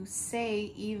everything you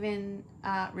say, even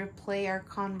replay our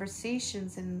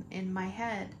conversations in my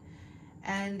head.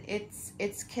 And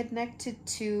it's connected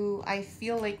to, I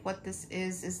feel like what this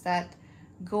is that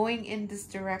going in this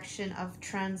direction of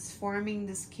transforming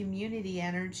this community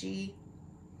energy,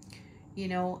 you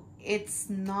know, it's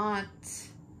not,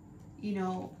 you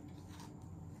know,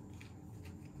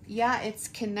 yeah, it's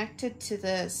connected to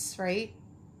this, right?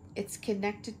 It's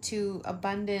connected to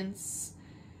abundance,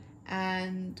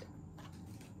 and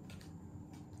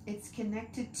it's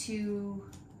connected to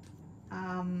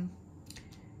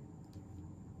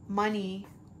money,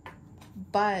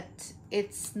 but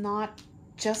it's not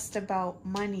just about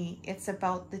money. It's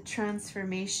about the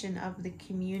transformation of the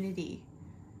community.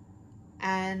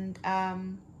 And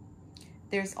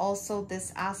there's also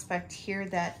this aspect here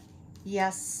that,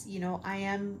 yes, you know, I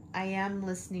am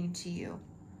listening to you.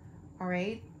 All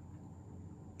right?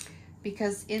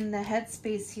 Because in the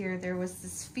headspace here, there was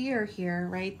this fear here,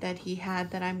 right, that he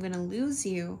had, that I'm going to lose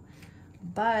you.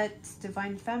 But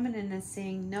Divine Feminine is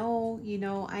saying, no, you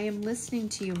know, I am listening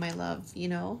to you, my love, you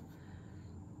know.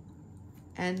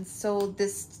 And so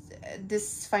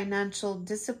this financial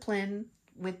discipline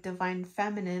with Divine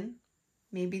Feminine,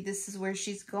 maybe this is where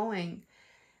she's going.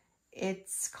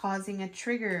 It's causing a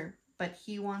trigger, but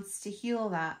he wants to heal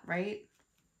that, right?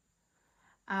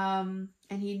 And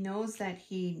he knows that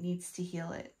he needs to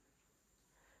heal it.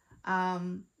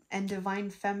 And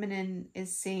Divine Feminine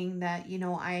is saying that, you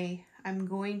know, I'm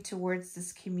going towards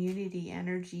this community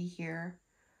energy here.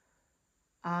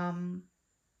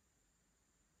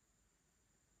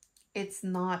 It's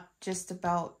not just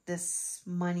about this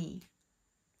money.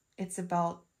 It's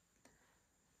about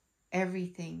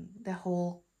everything, the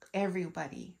whole,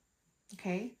 everybody.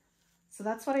 Okay? So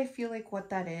that's what I feel like what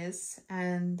that is.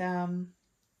 And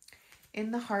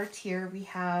in the heart here, we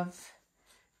have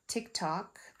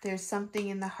TikTok. There's something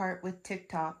in the heart with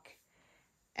TikTok.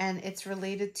 And it's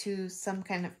related to some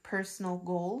kind of personal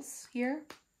goals here.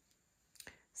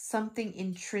 Something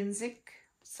intrinsic,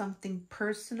 something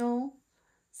personal,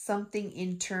 something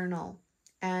internal.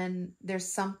 And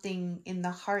there's something in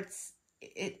the hearts,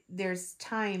 there's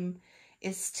time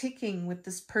is ticking with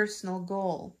this personal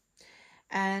goal.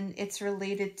 And it's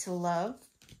related to love.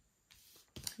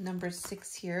 Number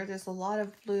 6 here. There's a lot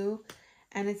of blue.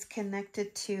 And it's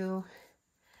connected to,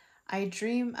 I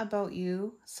dream about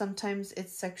you. Sometimes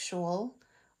it's sexual.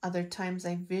 Other times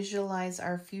I visualize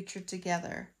our future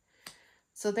together.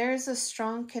 So there's a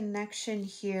strong connection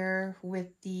here with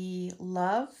the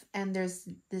love, and there's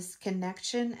this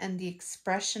connection and the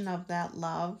expression of that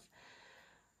love.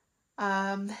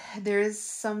 There's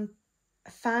some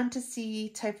fantasy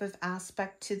type of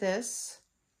aspect to this.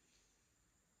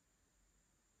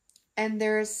 And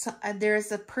there's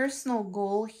a personal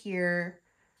goal here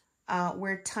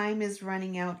where time is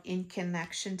running out in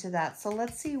connection to that. So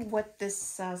let's see what this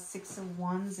 6 of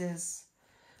Wands is.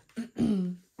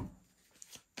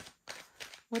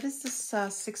 What is this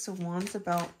 6 of Wands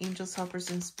about? Angels,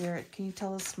 helpers, and spirit. Can you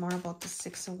tell us more about the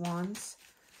 6 of Wands?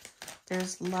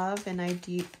 There's love, and I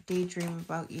daydream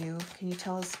about you. Can you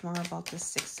tell us more about the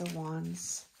 6 of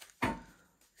Wands?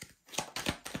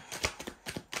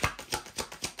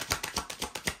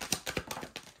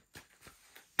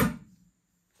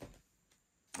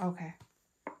 Okay.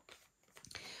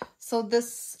 So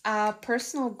this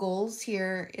personal goals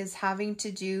here is having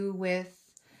to do with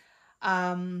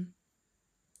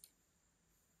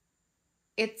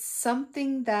it's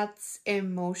something that's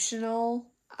emotional.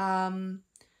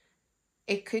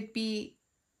 It could be,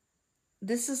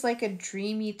 this is like a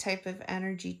dreamy type of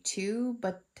energy too,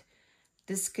 but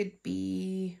this could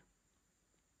be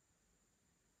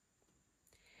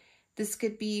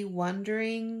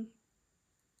wondering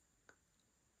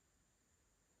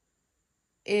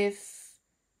if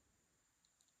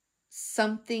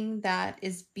something that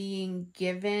is being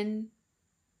given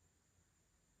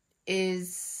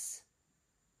is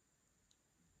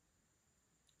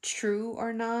true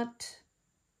or not.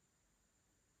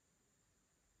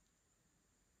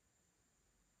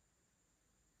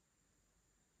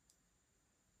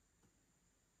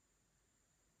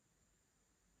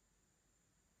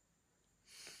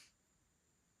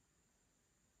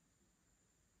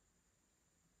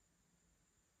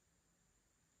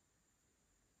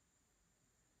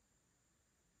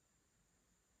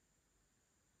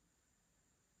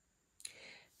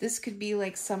 This could be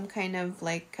like some kind of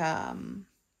like,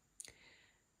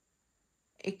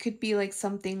 it could be like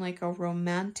something like a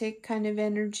romantic kind of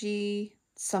energy.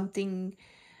 Something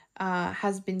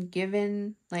has been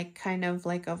given, like kind of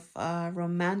like of a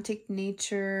romantic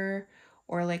nature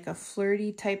or like a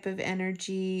flirty type of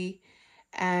energy.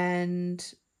 And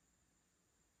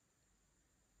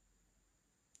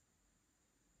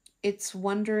it's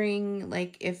wondering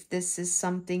like if this is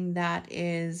something that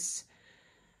is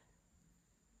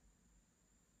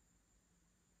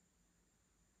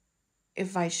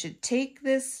if I should take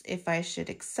this, if I should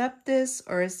accept this,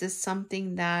 or is this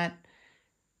something that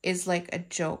is like a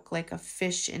joke, like a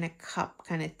fish in a cup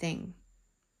kind of thing.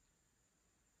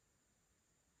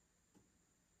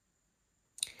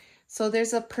 So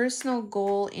there's a personal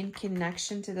goal in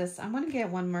connection to this. I'm going to get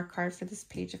one more card for this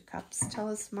Page of Cups. Tell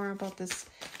us more about this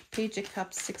Page of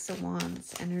Cups, 6 of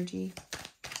Wands energy.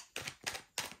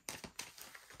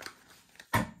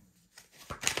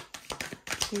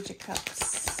 Page of Cups.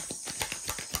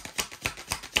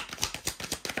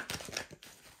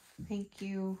 Thank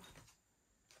you.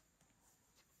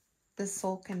 The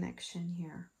soul connection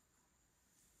here.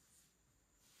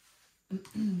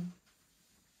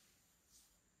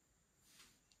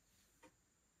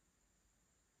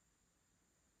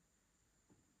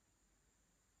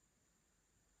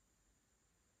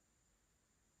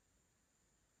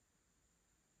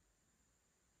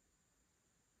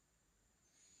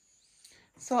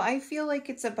 So I feel like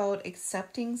it's about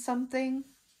accepting something,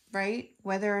 right?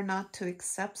 Whether or not to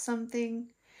accept something.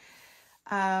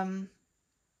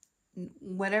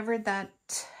 Whatever that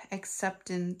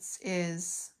acceptance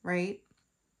is, right?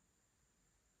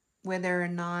 Whether or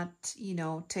not, you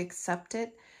know, to accept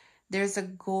it, there's a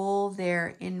goal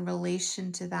there in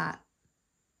relation to that.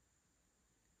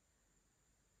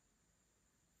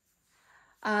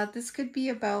 This could be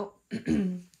about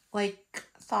like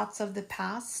thoughts of the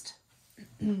past.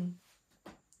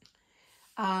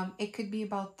 It could be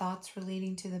about thoughts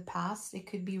relating to the past. It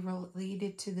could be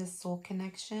related to the soul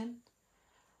connection.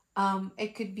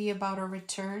 It could be about a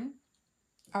return.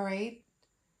 All right.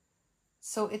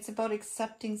 So it's about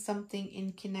accepting something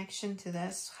in connection to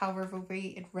this, however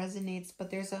way it resonates.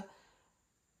 But there's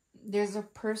a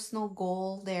personal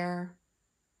goal there.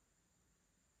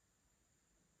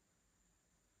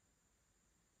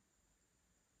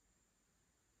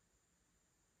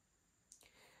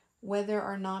 Whether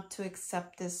or not to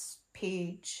accept this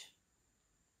page.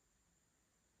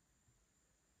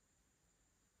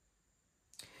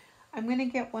 I'm going to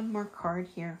get one more card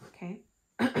here, okay?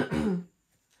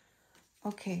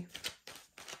 Okay.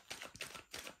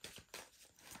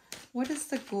 What is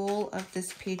the goal of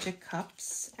this Page of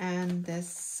Cups and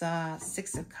this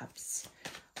Six of Cups?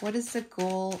 What is the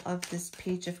goal of this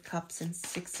Page of Cups and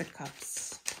Six of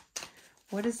Cups?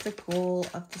 What is the goal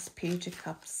of this Page of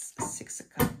Cups, Six of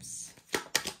Cups?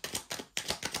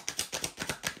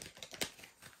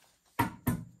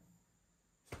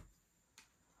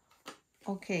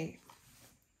 Okay.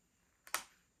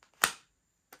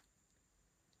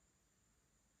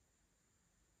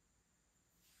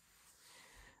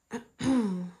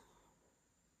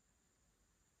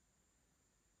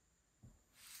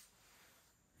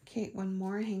 Okay, one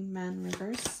more, Hangman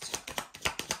reversed.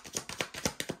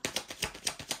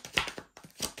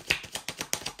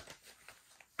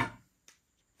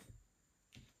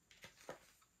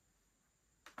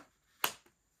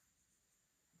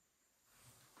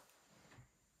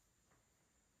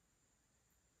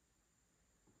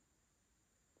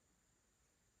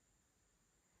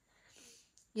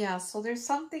 Yeah, so there's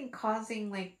something causing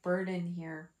like burden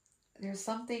here. There's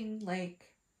something like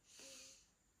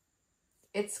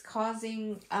it's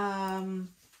causing a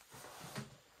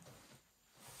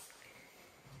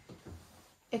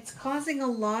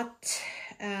lot,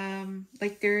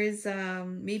 like there is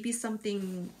maybe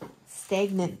something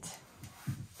stagnant.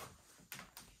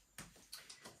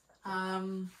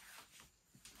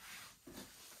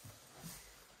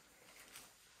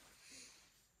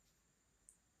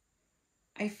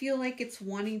 I feel like it's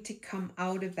wanting to come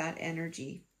out of that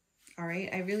energy. All right.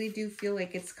 I really do feel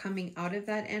like it's coming out of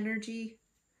that energy.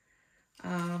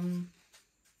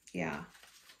 Yeah.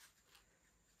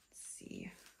 Let's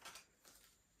see.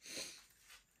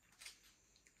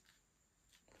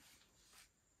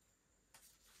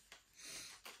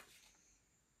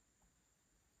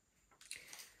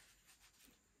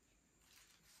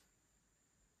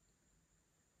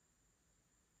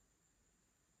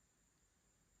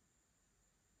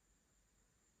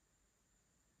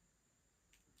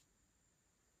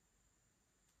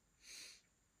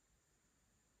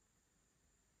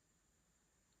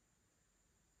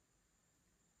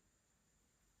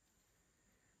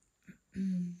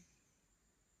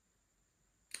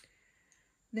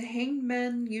 The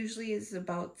Hangman usually is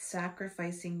about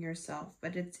sacrificing yourself,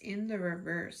 but it's in the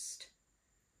reversed.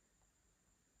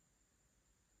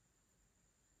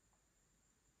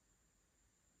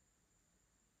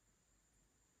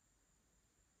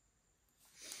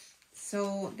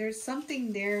 So there's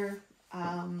something there.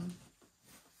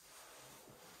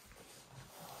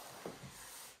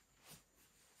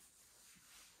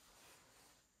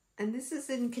 And this is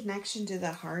in connection to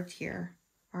the heart here.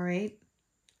 All right.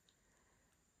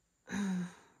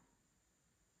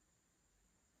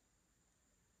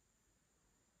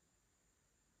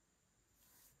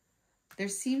 There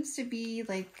seems to be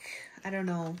like, I don't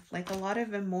know, like a lot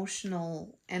of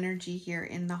emotional energy here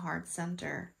in the heart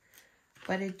center.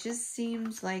 But it just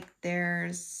seems like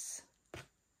there's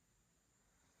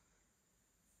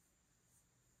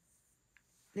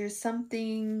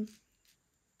something.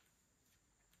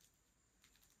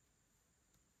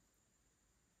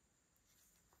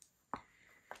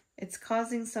 It's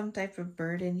causing some type of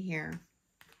burden here.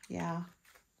 Yeah.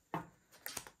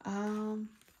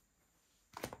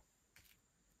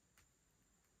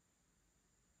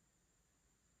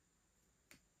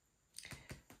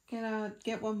 Gonna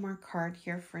get one more card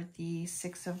here for the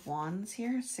Six of Wands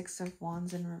here. Six of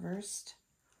Wands in reversed.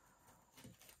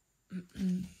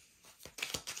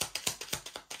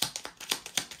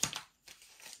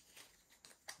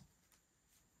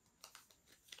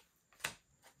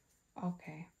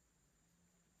 Okay.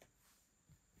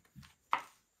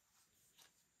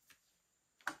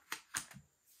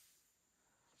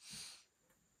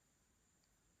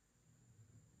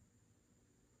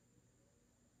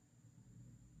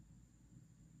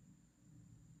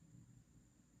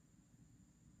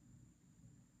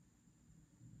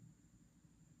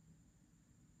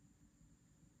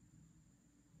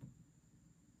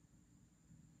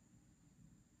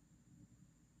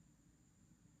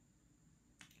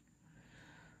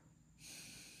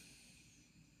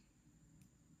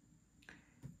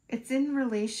 It's in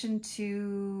relation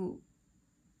to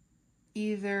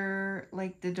either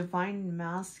like the divine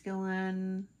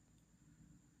masculine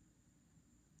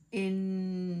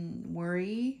in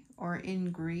worry or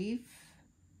in grief,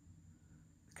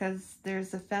 because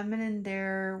there's a feminine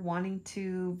there wanting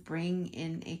to bring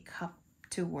in a cup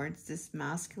towards this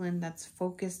masculine that's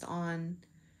focused on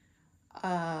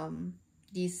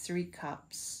these 3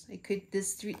 cups. It could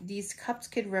these cups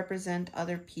could represent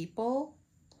other people,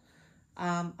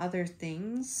 other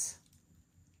things.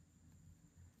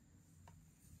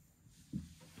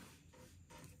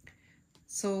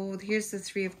 So here's the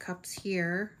 3 of cups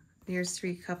here. There's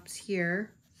 3 cups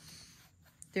here.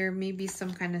 There may be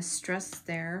some kind of stress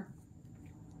there.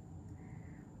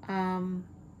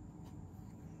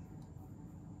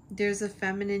 There's a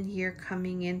feminine here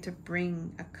coming in to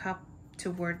bring a cup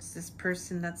towards this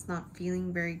person that's not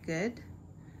feeling very good.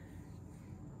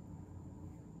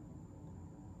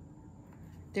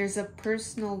 There's a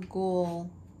personal goal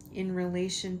in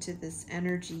relation to this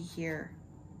energy here.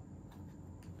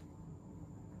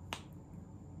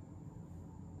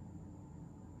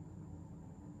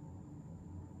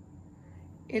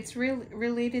 It's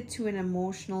related to an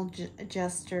emotional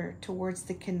gesture towards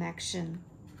the connection.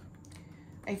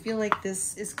 I feel like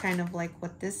this is kind of like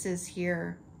what this is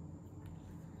here.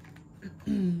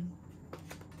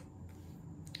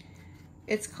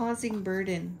 It's causing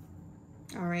burden,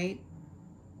 all right?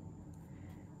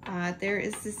 There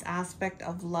is this aspect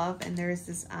of love and there is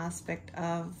this aspect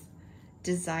of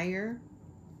desire,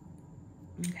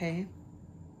 okay?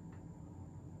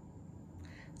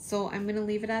 So I'm going to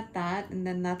leave it at that, and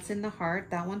then that's in the heart.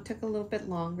 That one took a little bit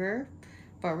longer,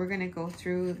 but we're going to go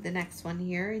through the next one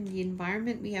here. In the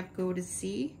environment, we have go to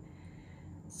sea.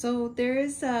 So there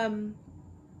is a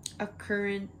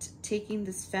current taking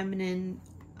this feminine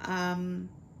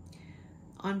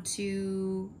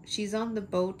onto, she's on the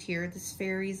boat here. This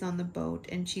fairy's on the boat,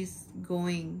 and she's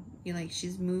going, you know, like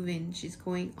she's moving. She's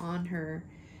going on her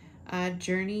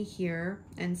journey here,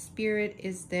 and spirit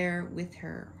is there with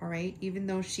her, all right? Even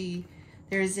though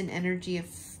there is an energy of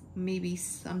maybe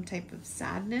some type of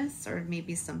sadness or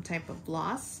maybe some type of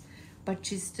loss, but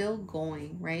she's still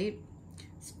going, right?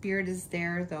 Spirit is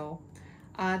there though.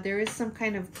 There is some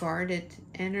kind of guarded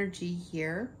energy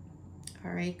here,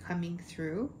 all right, coming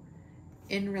through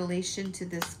in relation to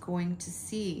this going to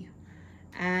sea.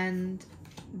 And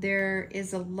there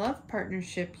is a love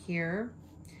partnership here.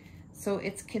 So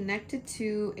it's connected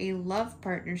to a love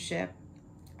partnership,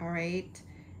 all right?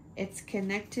 It's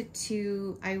connected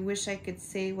to, I wish I could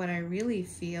say what I really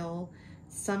feel.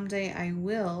 Someday I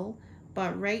will,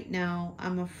 but right now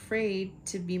I'm afraid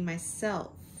to be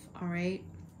myself, all right?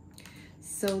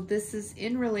 So this is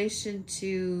in relation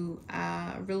to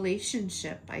a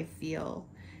relationship, I feel.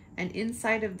 And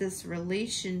inside of this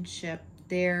relationship,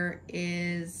 there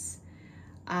is...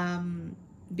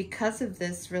 because of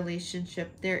this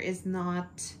relationship, there is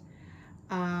not,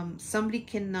 somebody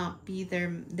cannot be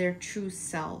their true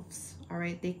selves, all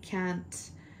right? They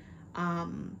can't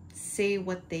say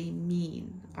what they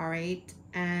mean, all right?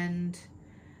 And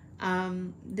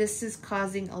this is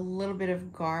causing a little bit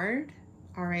of guard,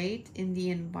 all right, in the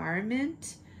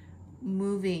environment,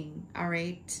 moving, all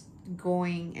right,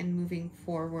 going and moving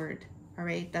forward, all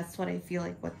right? That's what I feel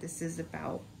like what this is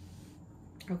about,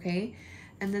 okay?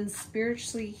 And then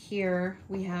spiritually here,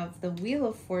 we have the Wheel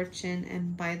of Fortune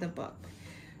and By the Book.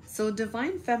 So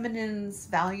Divine Feminine's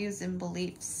values and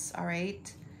beliefs, all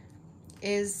right,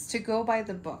 is to go by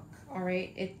the book, all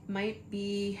right? It might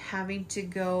be having to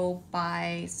go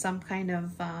by some kind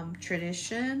of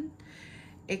tradition.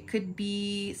 It could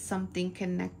be something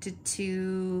connected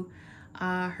to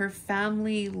her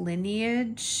family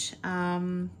lineage,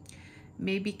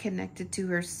 maybe connected to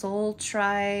her soul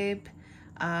tribe.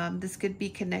 This could be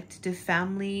connected to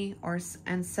family or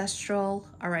ancestral,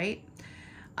 all right?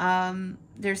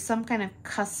 There's some kind of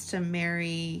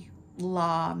customary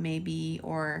law maybe,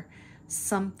 or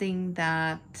something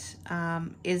that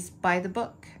is by the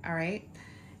book, all right?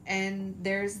 And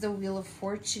there's the Wheel of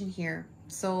Fortune here.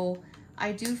 So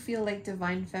I do feel like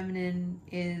Divine Feminine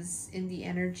is in the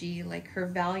energy, like her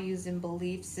values and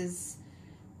beliefs is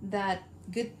that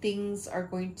good things are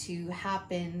going to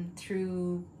happen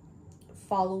through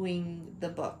following the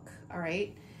book, all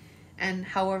right? And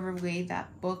however way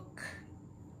that book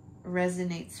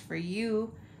resonates for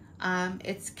you,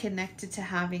 it's connected to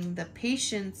having the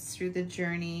patience through the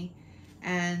journey.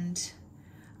 And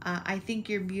I think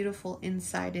you're beautiful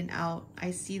inside and out.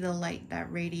 I see the light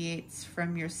that radiates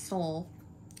from your soul.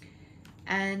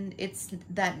 And it's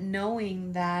that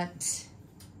knowing that,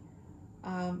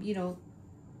 you know,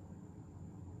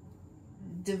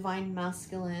 divine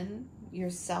masculine,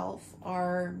 yourself,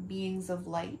 are beings of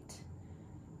light.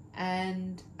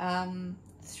 And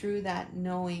through that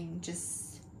knowing,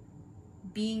 just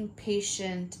being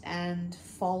patient and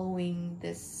following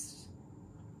this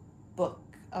book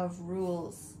of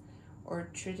rules or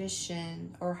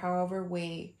tradition or however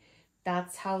way,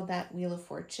 that's how that Wheel of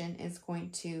Fortune is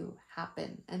going to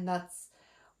happen. And that's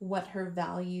what her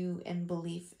value and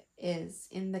belief is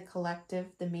in the collective,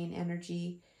 the main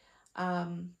energy,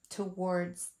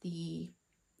 towards the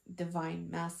divine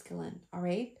masculine. All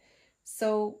right.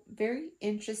 So very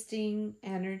interesting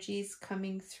energies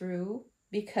coming through,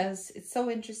 because it's so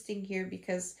interesting here,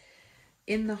 because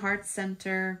in the heart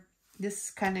center, this is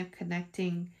kind of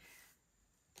connecting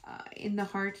in the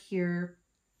heart here.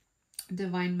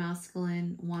 Divine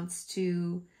masculine wants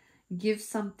to give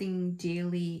something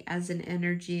daily as an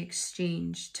energy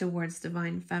exchange towards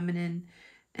divine feminine.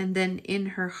 And then in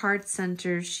her heart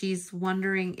center, she's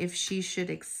wondering if she should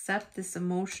accept this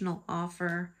emotional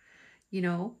offer, you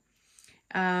know.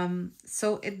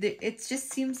 So it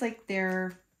just seems like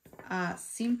they're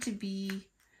seem to be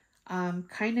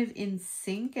kind of in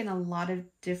sync in a lot of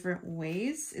different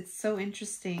ways. It's so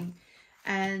interesting.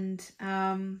 And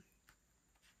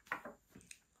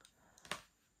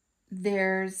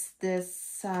there's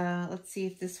this, let's see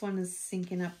if this one is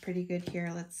syncing up pretty good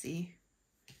here. Let's see.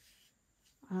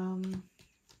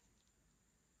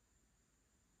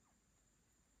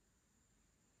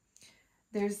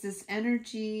 There's this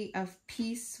energy of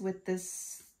peace with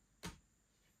this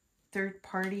third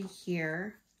party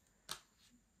here,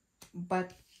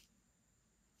 but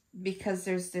because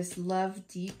there's this love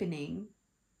deepening.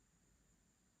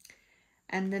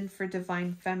 And then for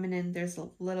divine feminine, there's a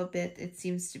little bit, it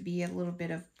seems to be a little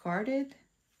bit of guarded.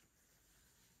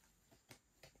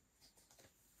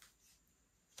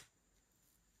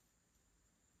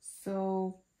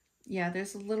 So yeah,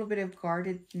 there's a little bit of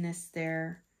guardedness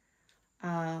there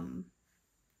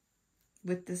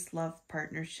with this love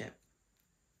partnership.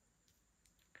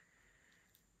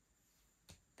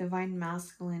 Divine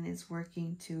masculine is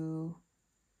working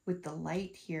with the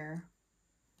light here,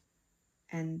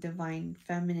 and divine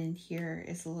feminine here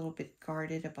is a little bit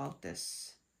guarded about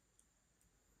this.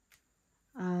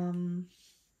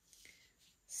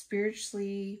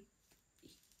 Spiritually,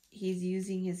 he's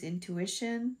using his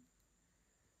intuition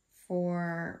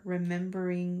for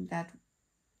remembering that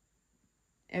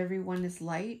everyone is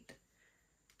light,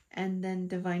 and then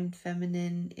divine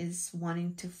feminine is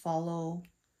wanting to follow,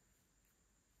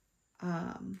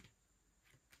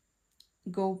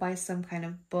 go by some kind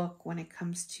of book when it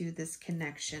comes to this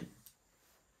connection.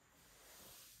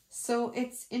 So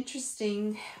it's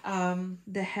interesting.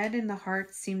 The head and the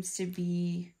heart seems to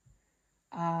be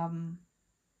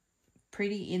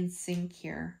pretty in sync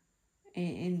here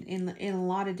in a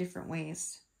lot of different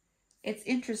ways. It's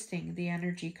interesting, the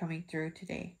energy coming through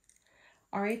today.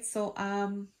 All right, so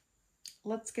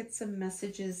let's get some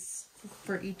messages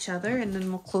for each other, and then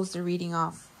we'll close the reading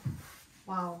off.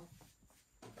 Wow.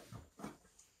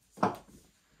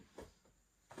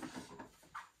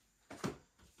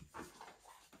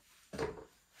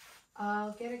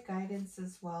 I'll get a guidance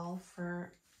as well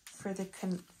for the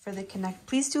connect.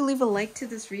 Please do leave a like to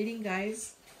this reading,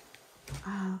 guys.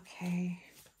 Okay.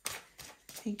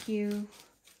 Thank you.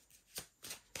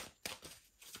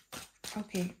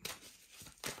 Okay.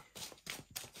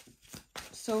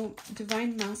 So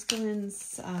divine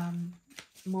masculine's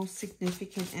most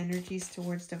significant energies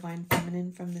towards divine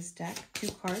feminine from this deck. 2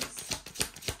 cards.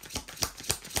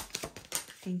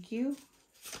 Thank you.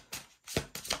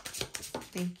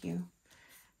 Thank you.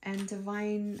 And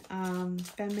divine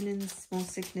feminine's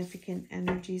most significant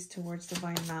energies towards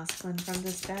divine masculine from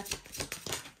this deck.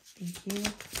 Thank you.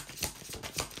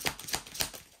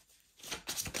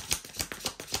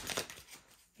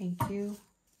 Thank you.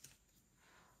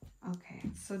 Okay,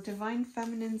 so divine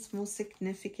feminine's most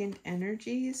significant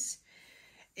energies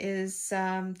is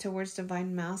towards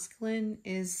divine masculine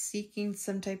is seeking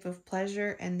some type of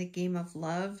pleasure and the game of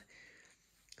love.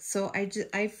 So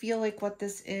I feel like what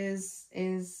this is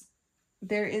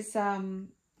there is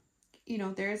you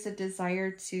know, there is a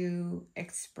desire to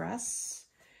express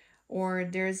or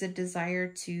there's a desire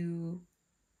to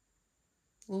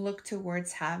look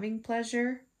towards having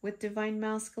pleasure with divine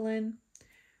masculine,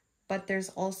 but there's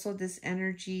also this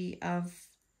energy of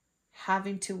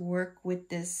having to work with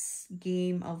this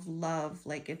game of love.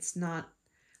 Like it's not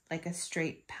like a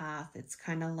straight path. It's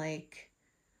kind of like,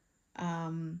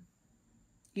 you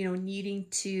know, needing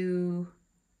to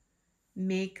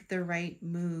make the right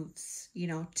moves, you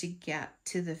know, to get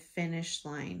to the finish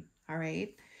line. All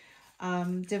right.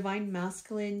 Divine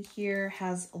masculine here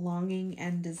has longing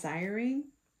and desiring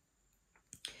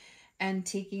and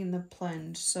taking the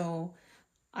plunge. So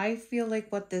I feel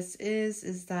like what this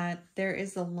is that there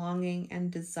is a longing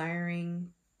and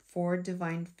desiring for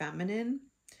divine feminine.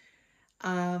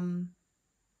 And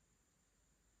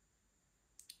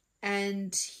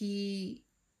he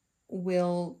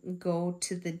will go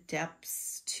to the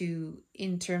depths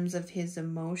in terms of his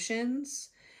emotions,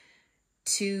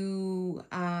 to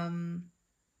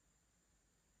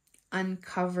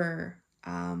uncover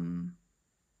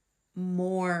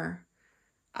more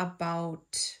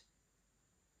about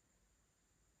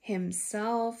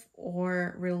himself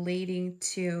or relating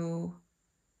to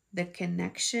the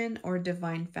connection or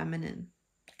divine feminine.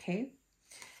 Okay.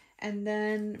 And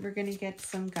then we're going to get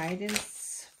some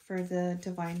guidance for the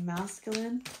divine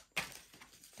masculine.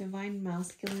 Divine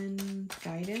masculine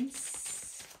guidance.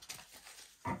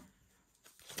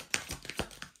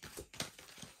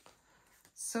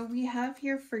 So we have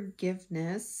here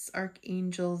forgiveness,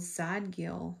 Archangel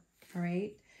Zadkiel. All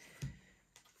right.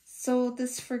 So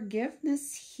this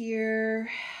forgiveness here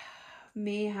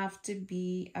may have to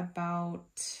be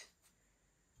about,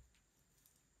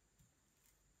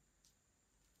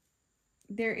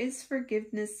 there is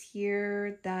forgiveness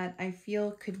here that I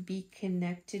feel could be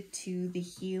connected to the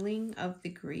healing of the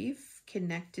grief,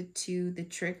 connected to the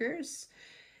triggers,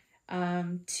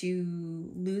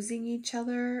 to losing each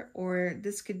other, or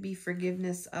this could be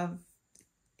forgiveness of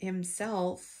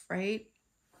himself, right?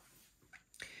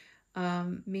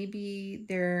 Maybe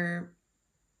there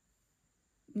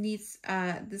needs,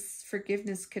 this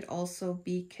forgiveness could also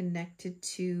be connected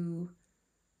to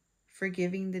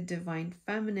forgiving the divine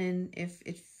feminine if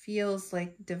it feels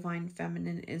like divine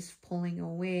feminine is pulling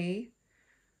away.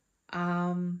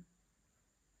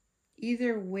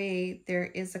 Either way, there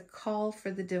is a call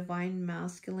for the divine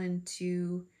masculine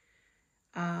to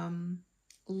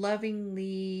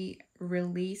lovingly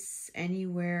release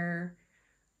anywhere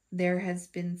there has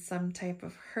been some type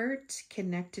of hurt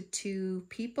connected to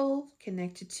people,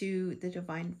 connected to the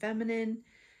divine feminine,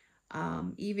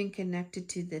 even connected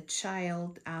to the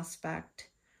child aspect,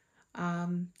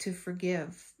 to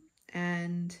forgive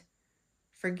and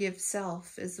forgive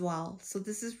self as well. So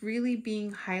this is really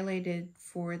being highlighted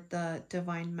for the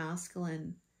divine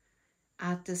masculine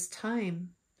at this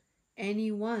time.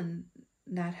 Anyone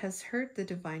that has hurt the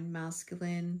divine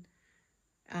masculine,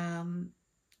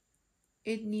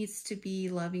 it needs to be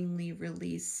lovingly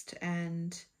released,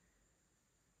 and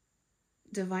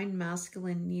divine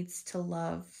masculine needs to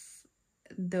love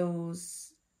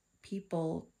those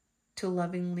people, to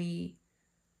lovingly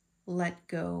let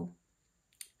go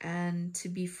and to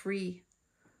be free.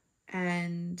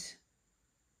 And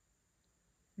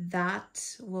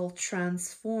that will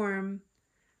transform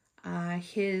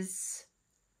his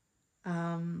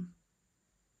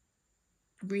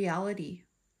reality.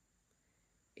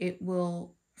 It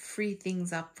will free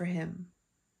things up for him.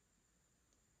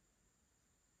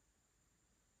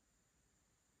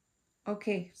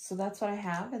 Okay, so that's what I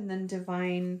have. And then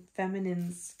divine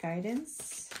feminine's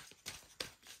guidance.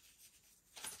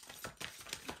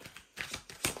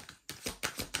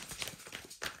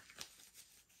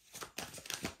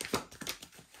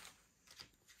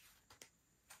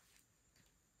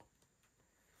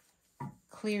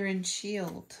 Clear and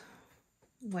shield,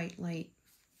 white light.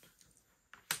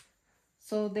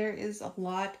 So there is a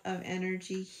lot of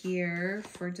energy here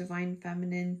for divine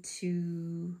feminine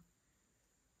to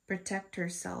protect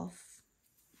herself.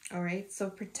 All right, so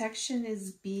protection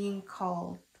is being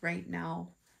called right now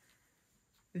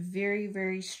very,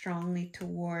 very strongly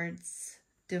towards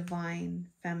divine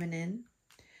feminine.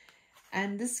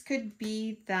 And this could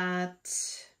be that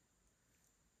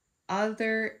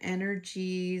other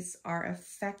energies are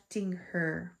affecting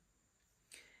her.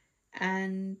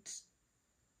 And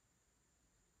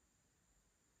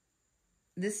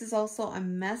this is also a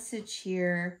message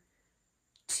here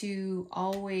to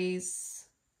always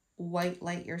white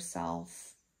light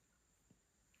yourself.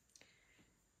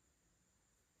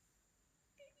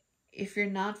 If you're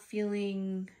not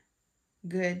feeling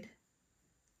good,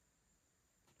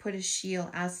 put a shield,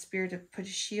 ask Spirit to put a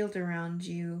shield around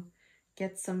you.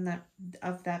 Get some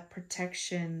of that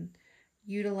protection.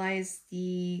 utilize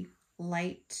the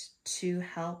light to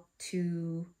help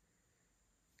to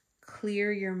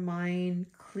clear your mind,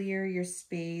 clear your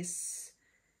space,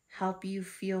 help you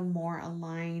feel more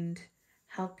aligned,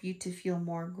 help you to feel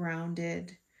more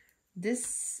grounded.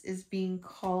 This is being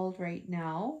called right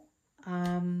now.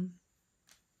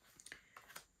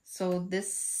 So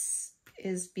this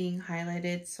is being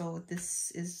highlighted. So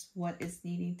this is what is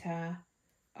needing to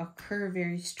occur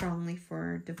very strongly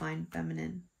for Divine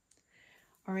Feminine.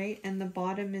 All right, and the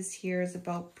bottom is here is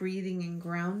about breathing and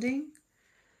grounding.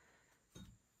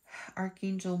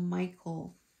 Archangel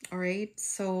Michael. All right,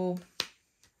 so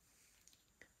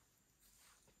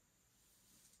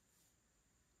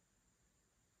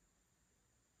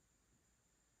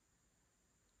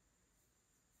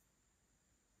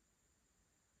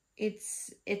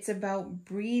it's about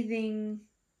breathing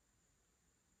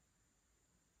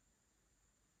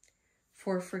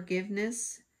for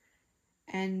forgiveness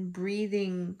and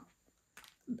breathing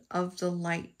of the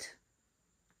light.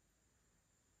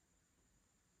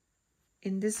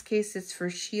 In this case, it's for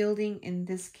shielding. In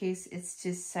this case, it's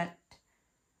to set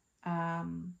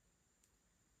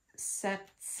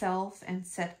self and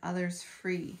set others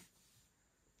free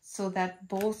so that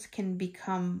both can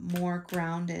become more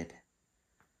grounded.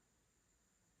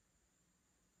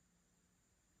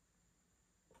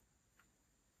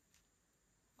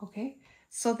 Okay,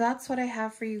 so that's what I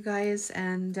have for you guys,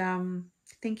 and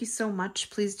thank you so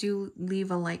much. Please do leave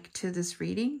a like to this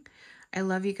reading. I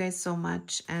love you guys so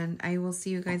much, and I will see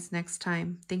you guys next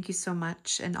time. Thank you so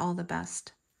much, and all the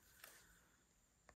best.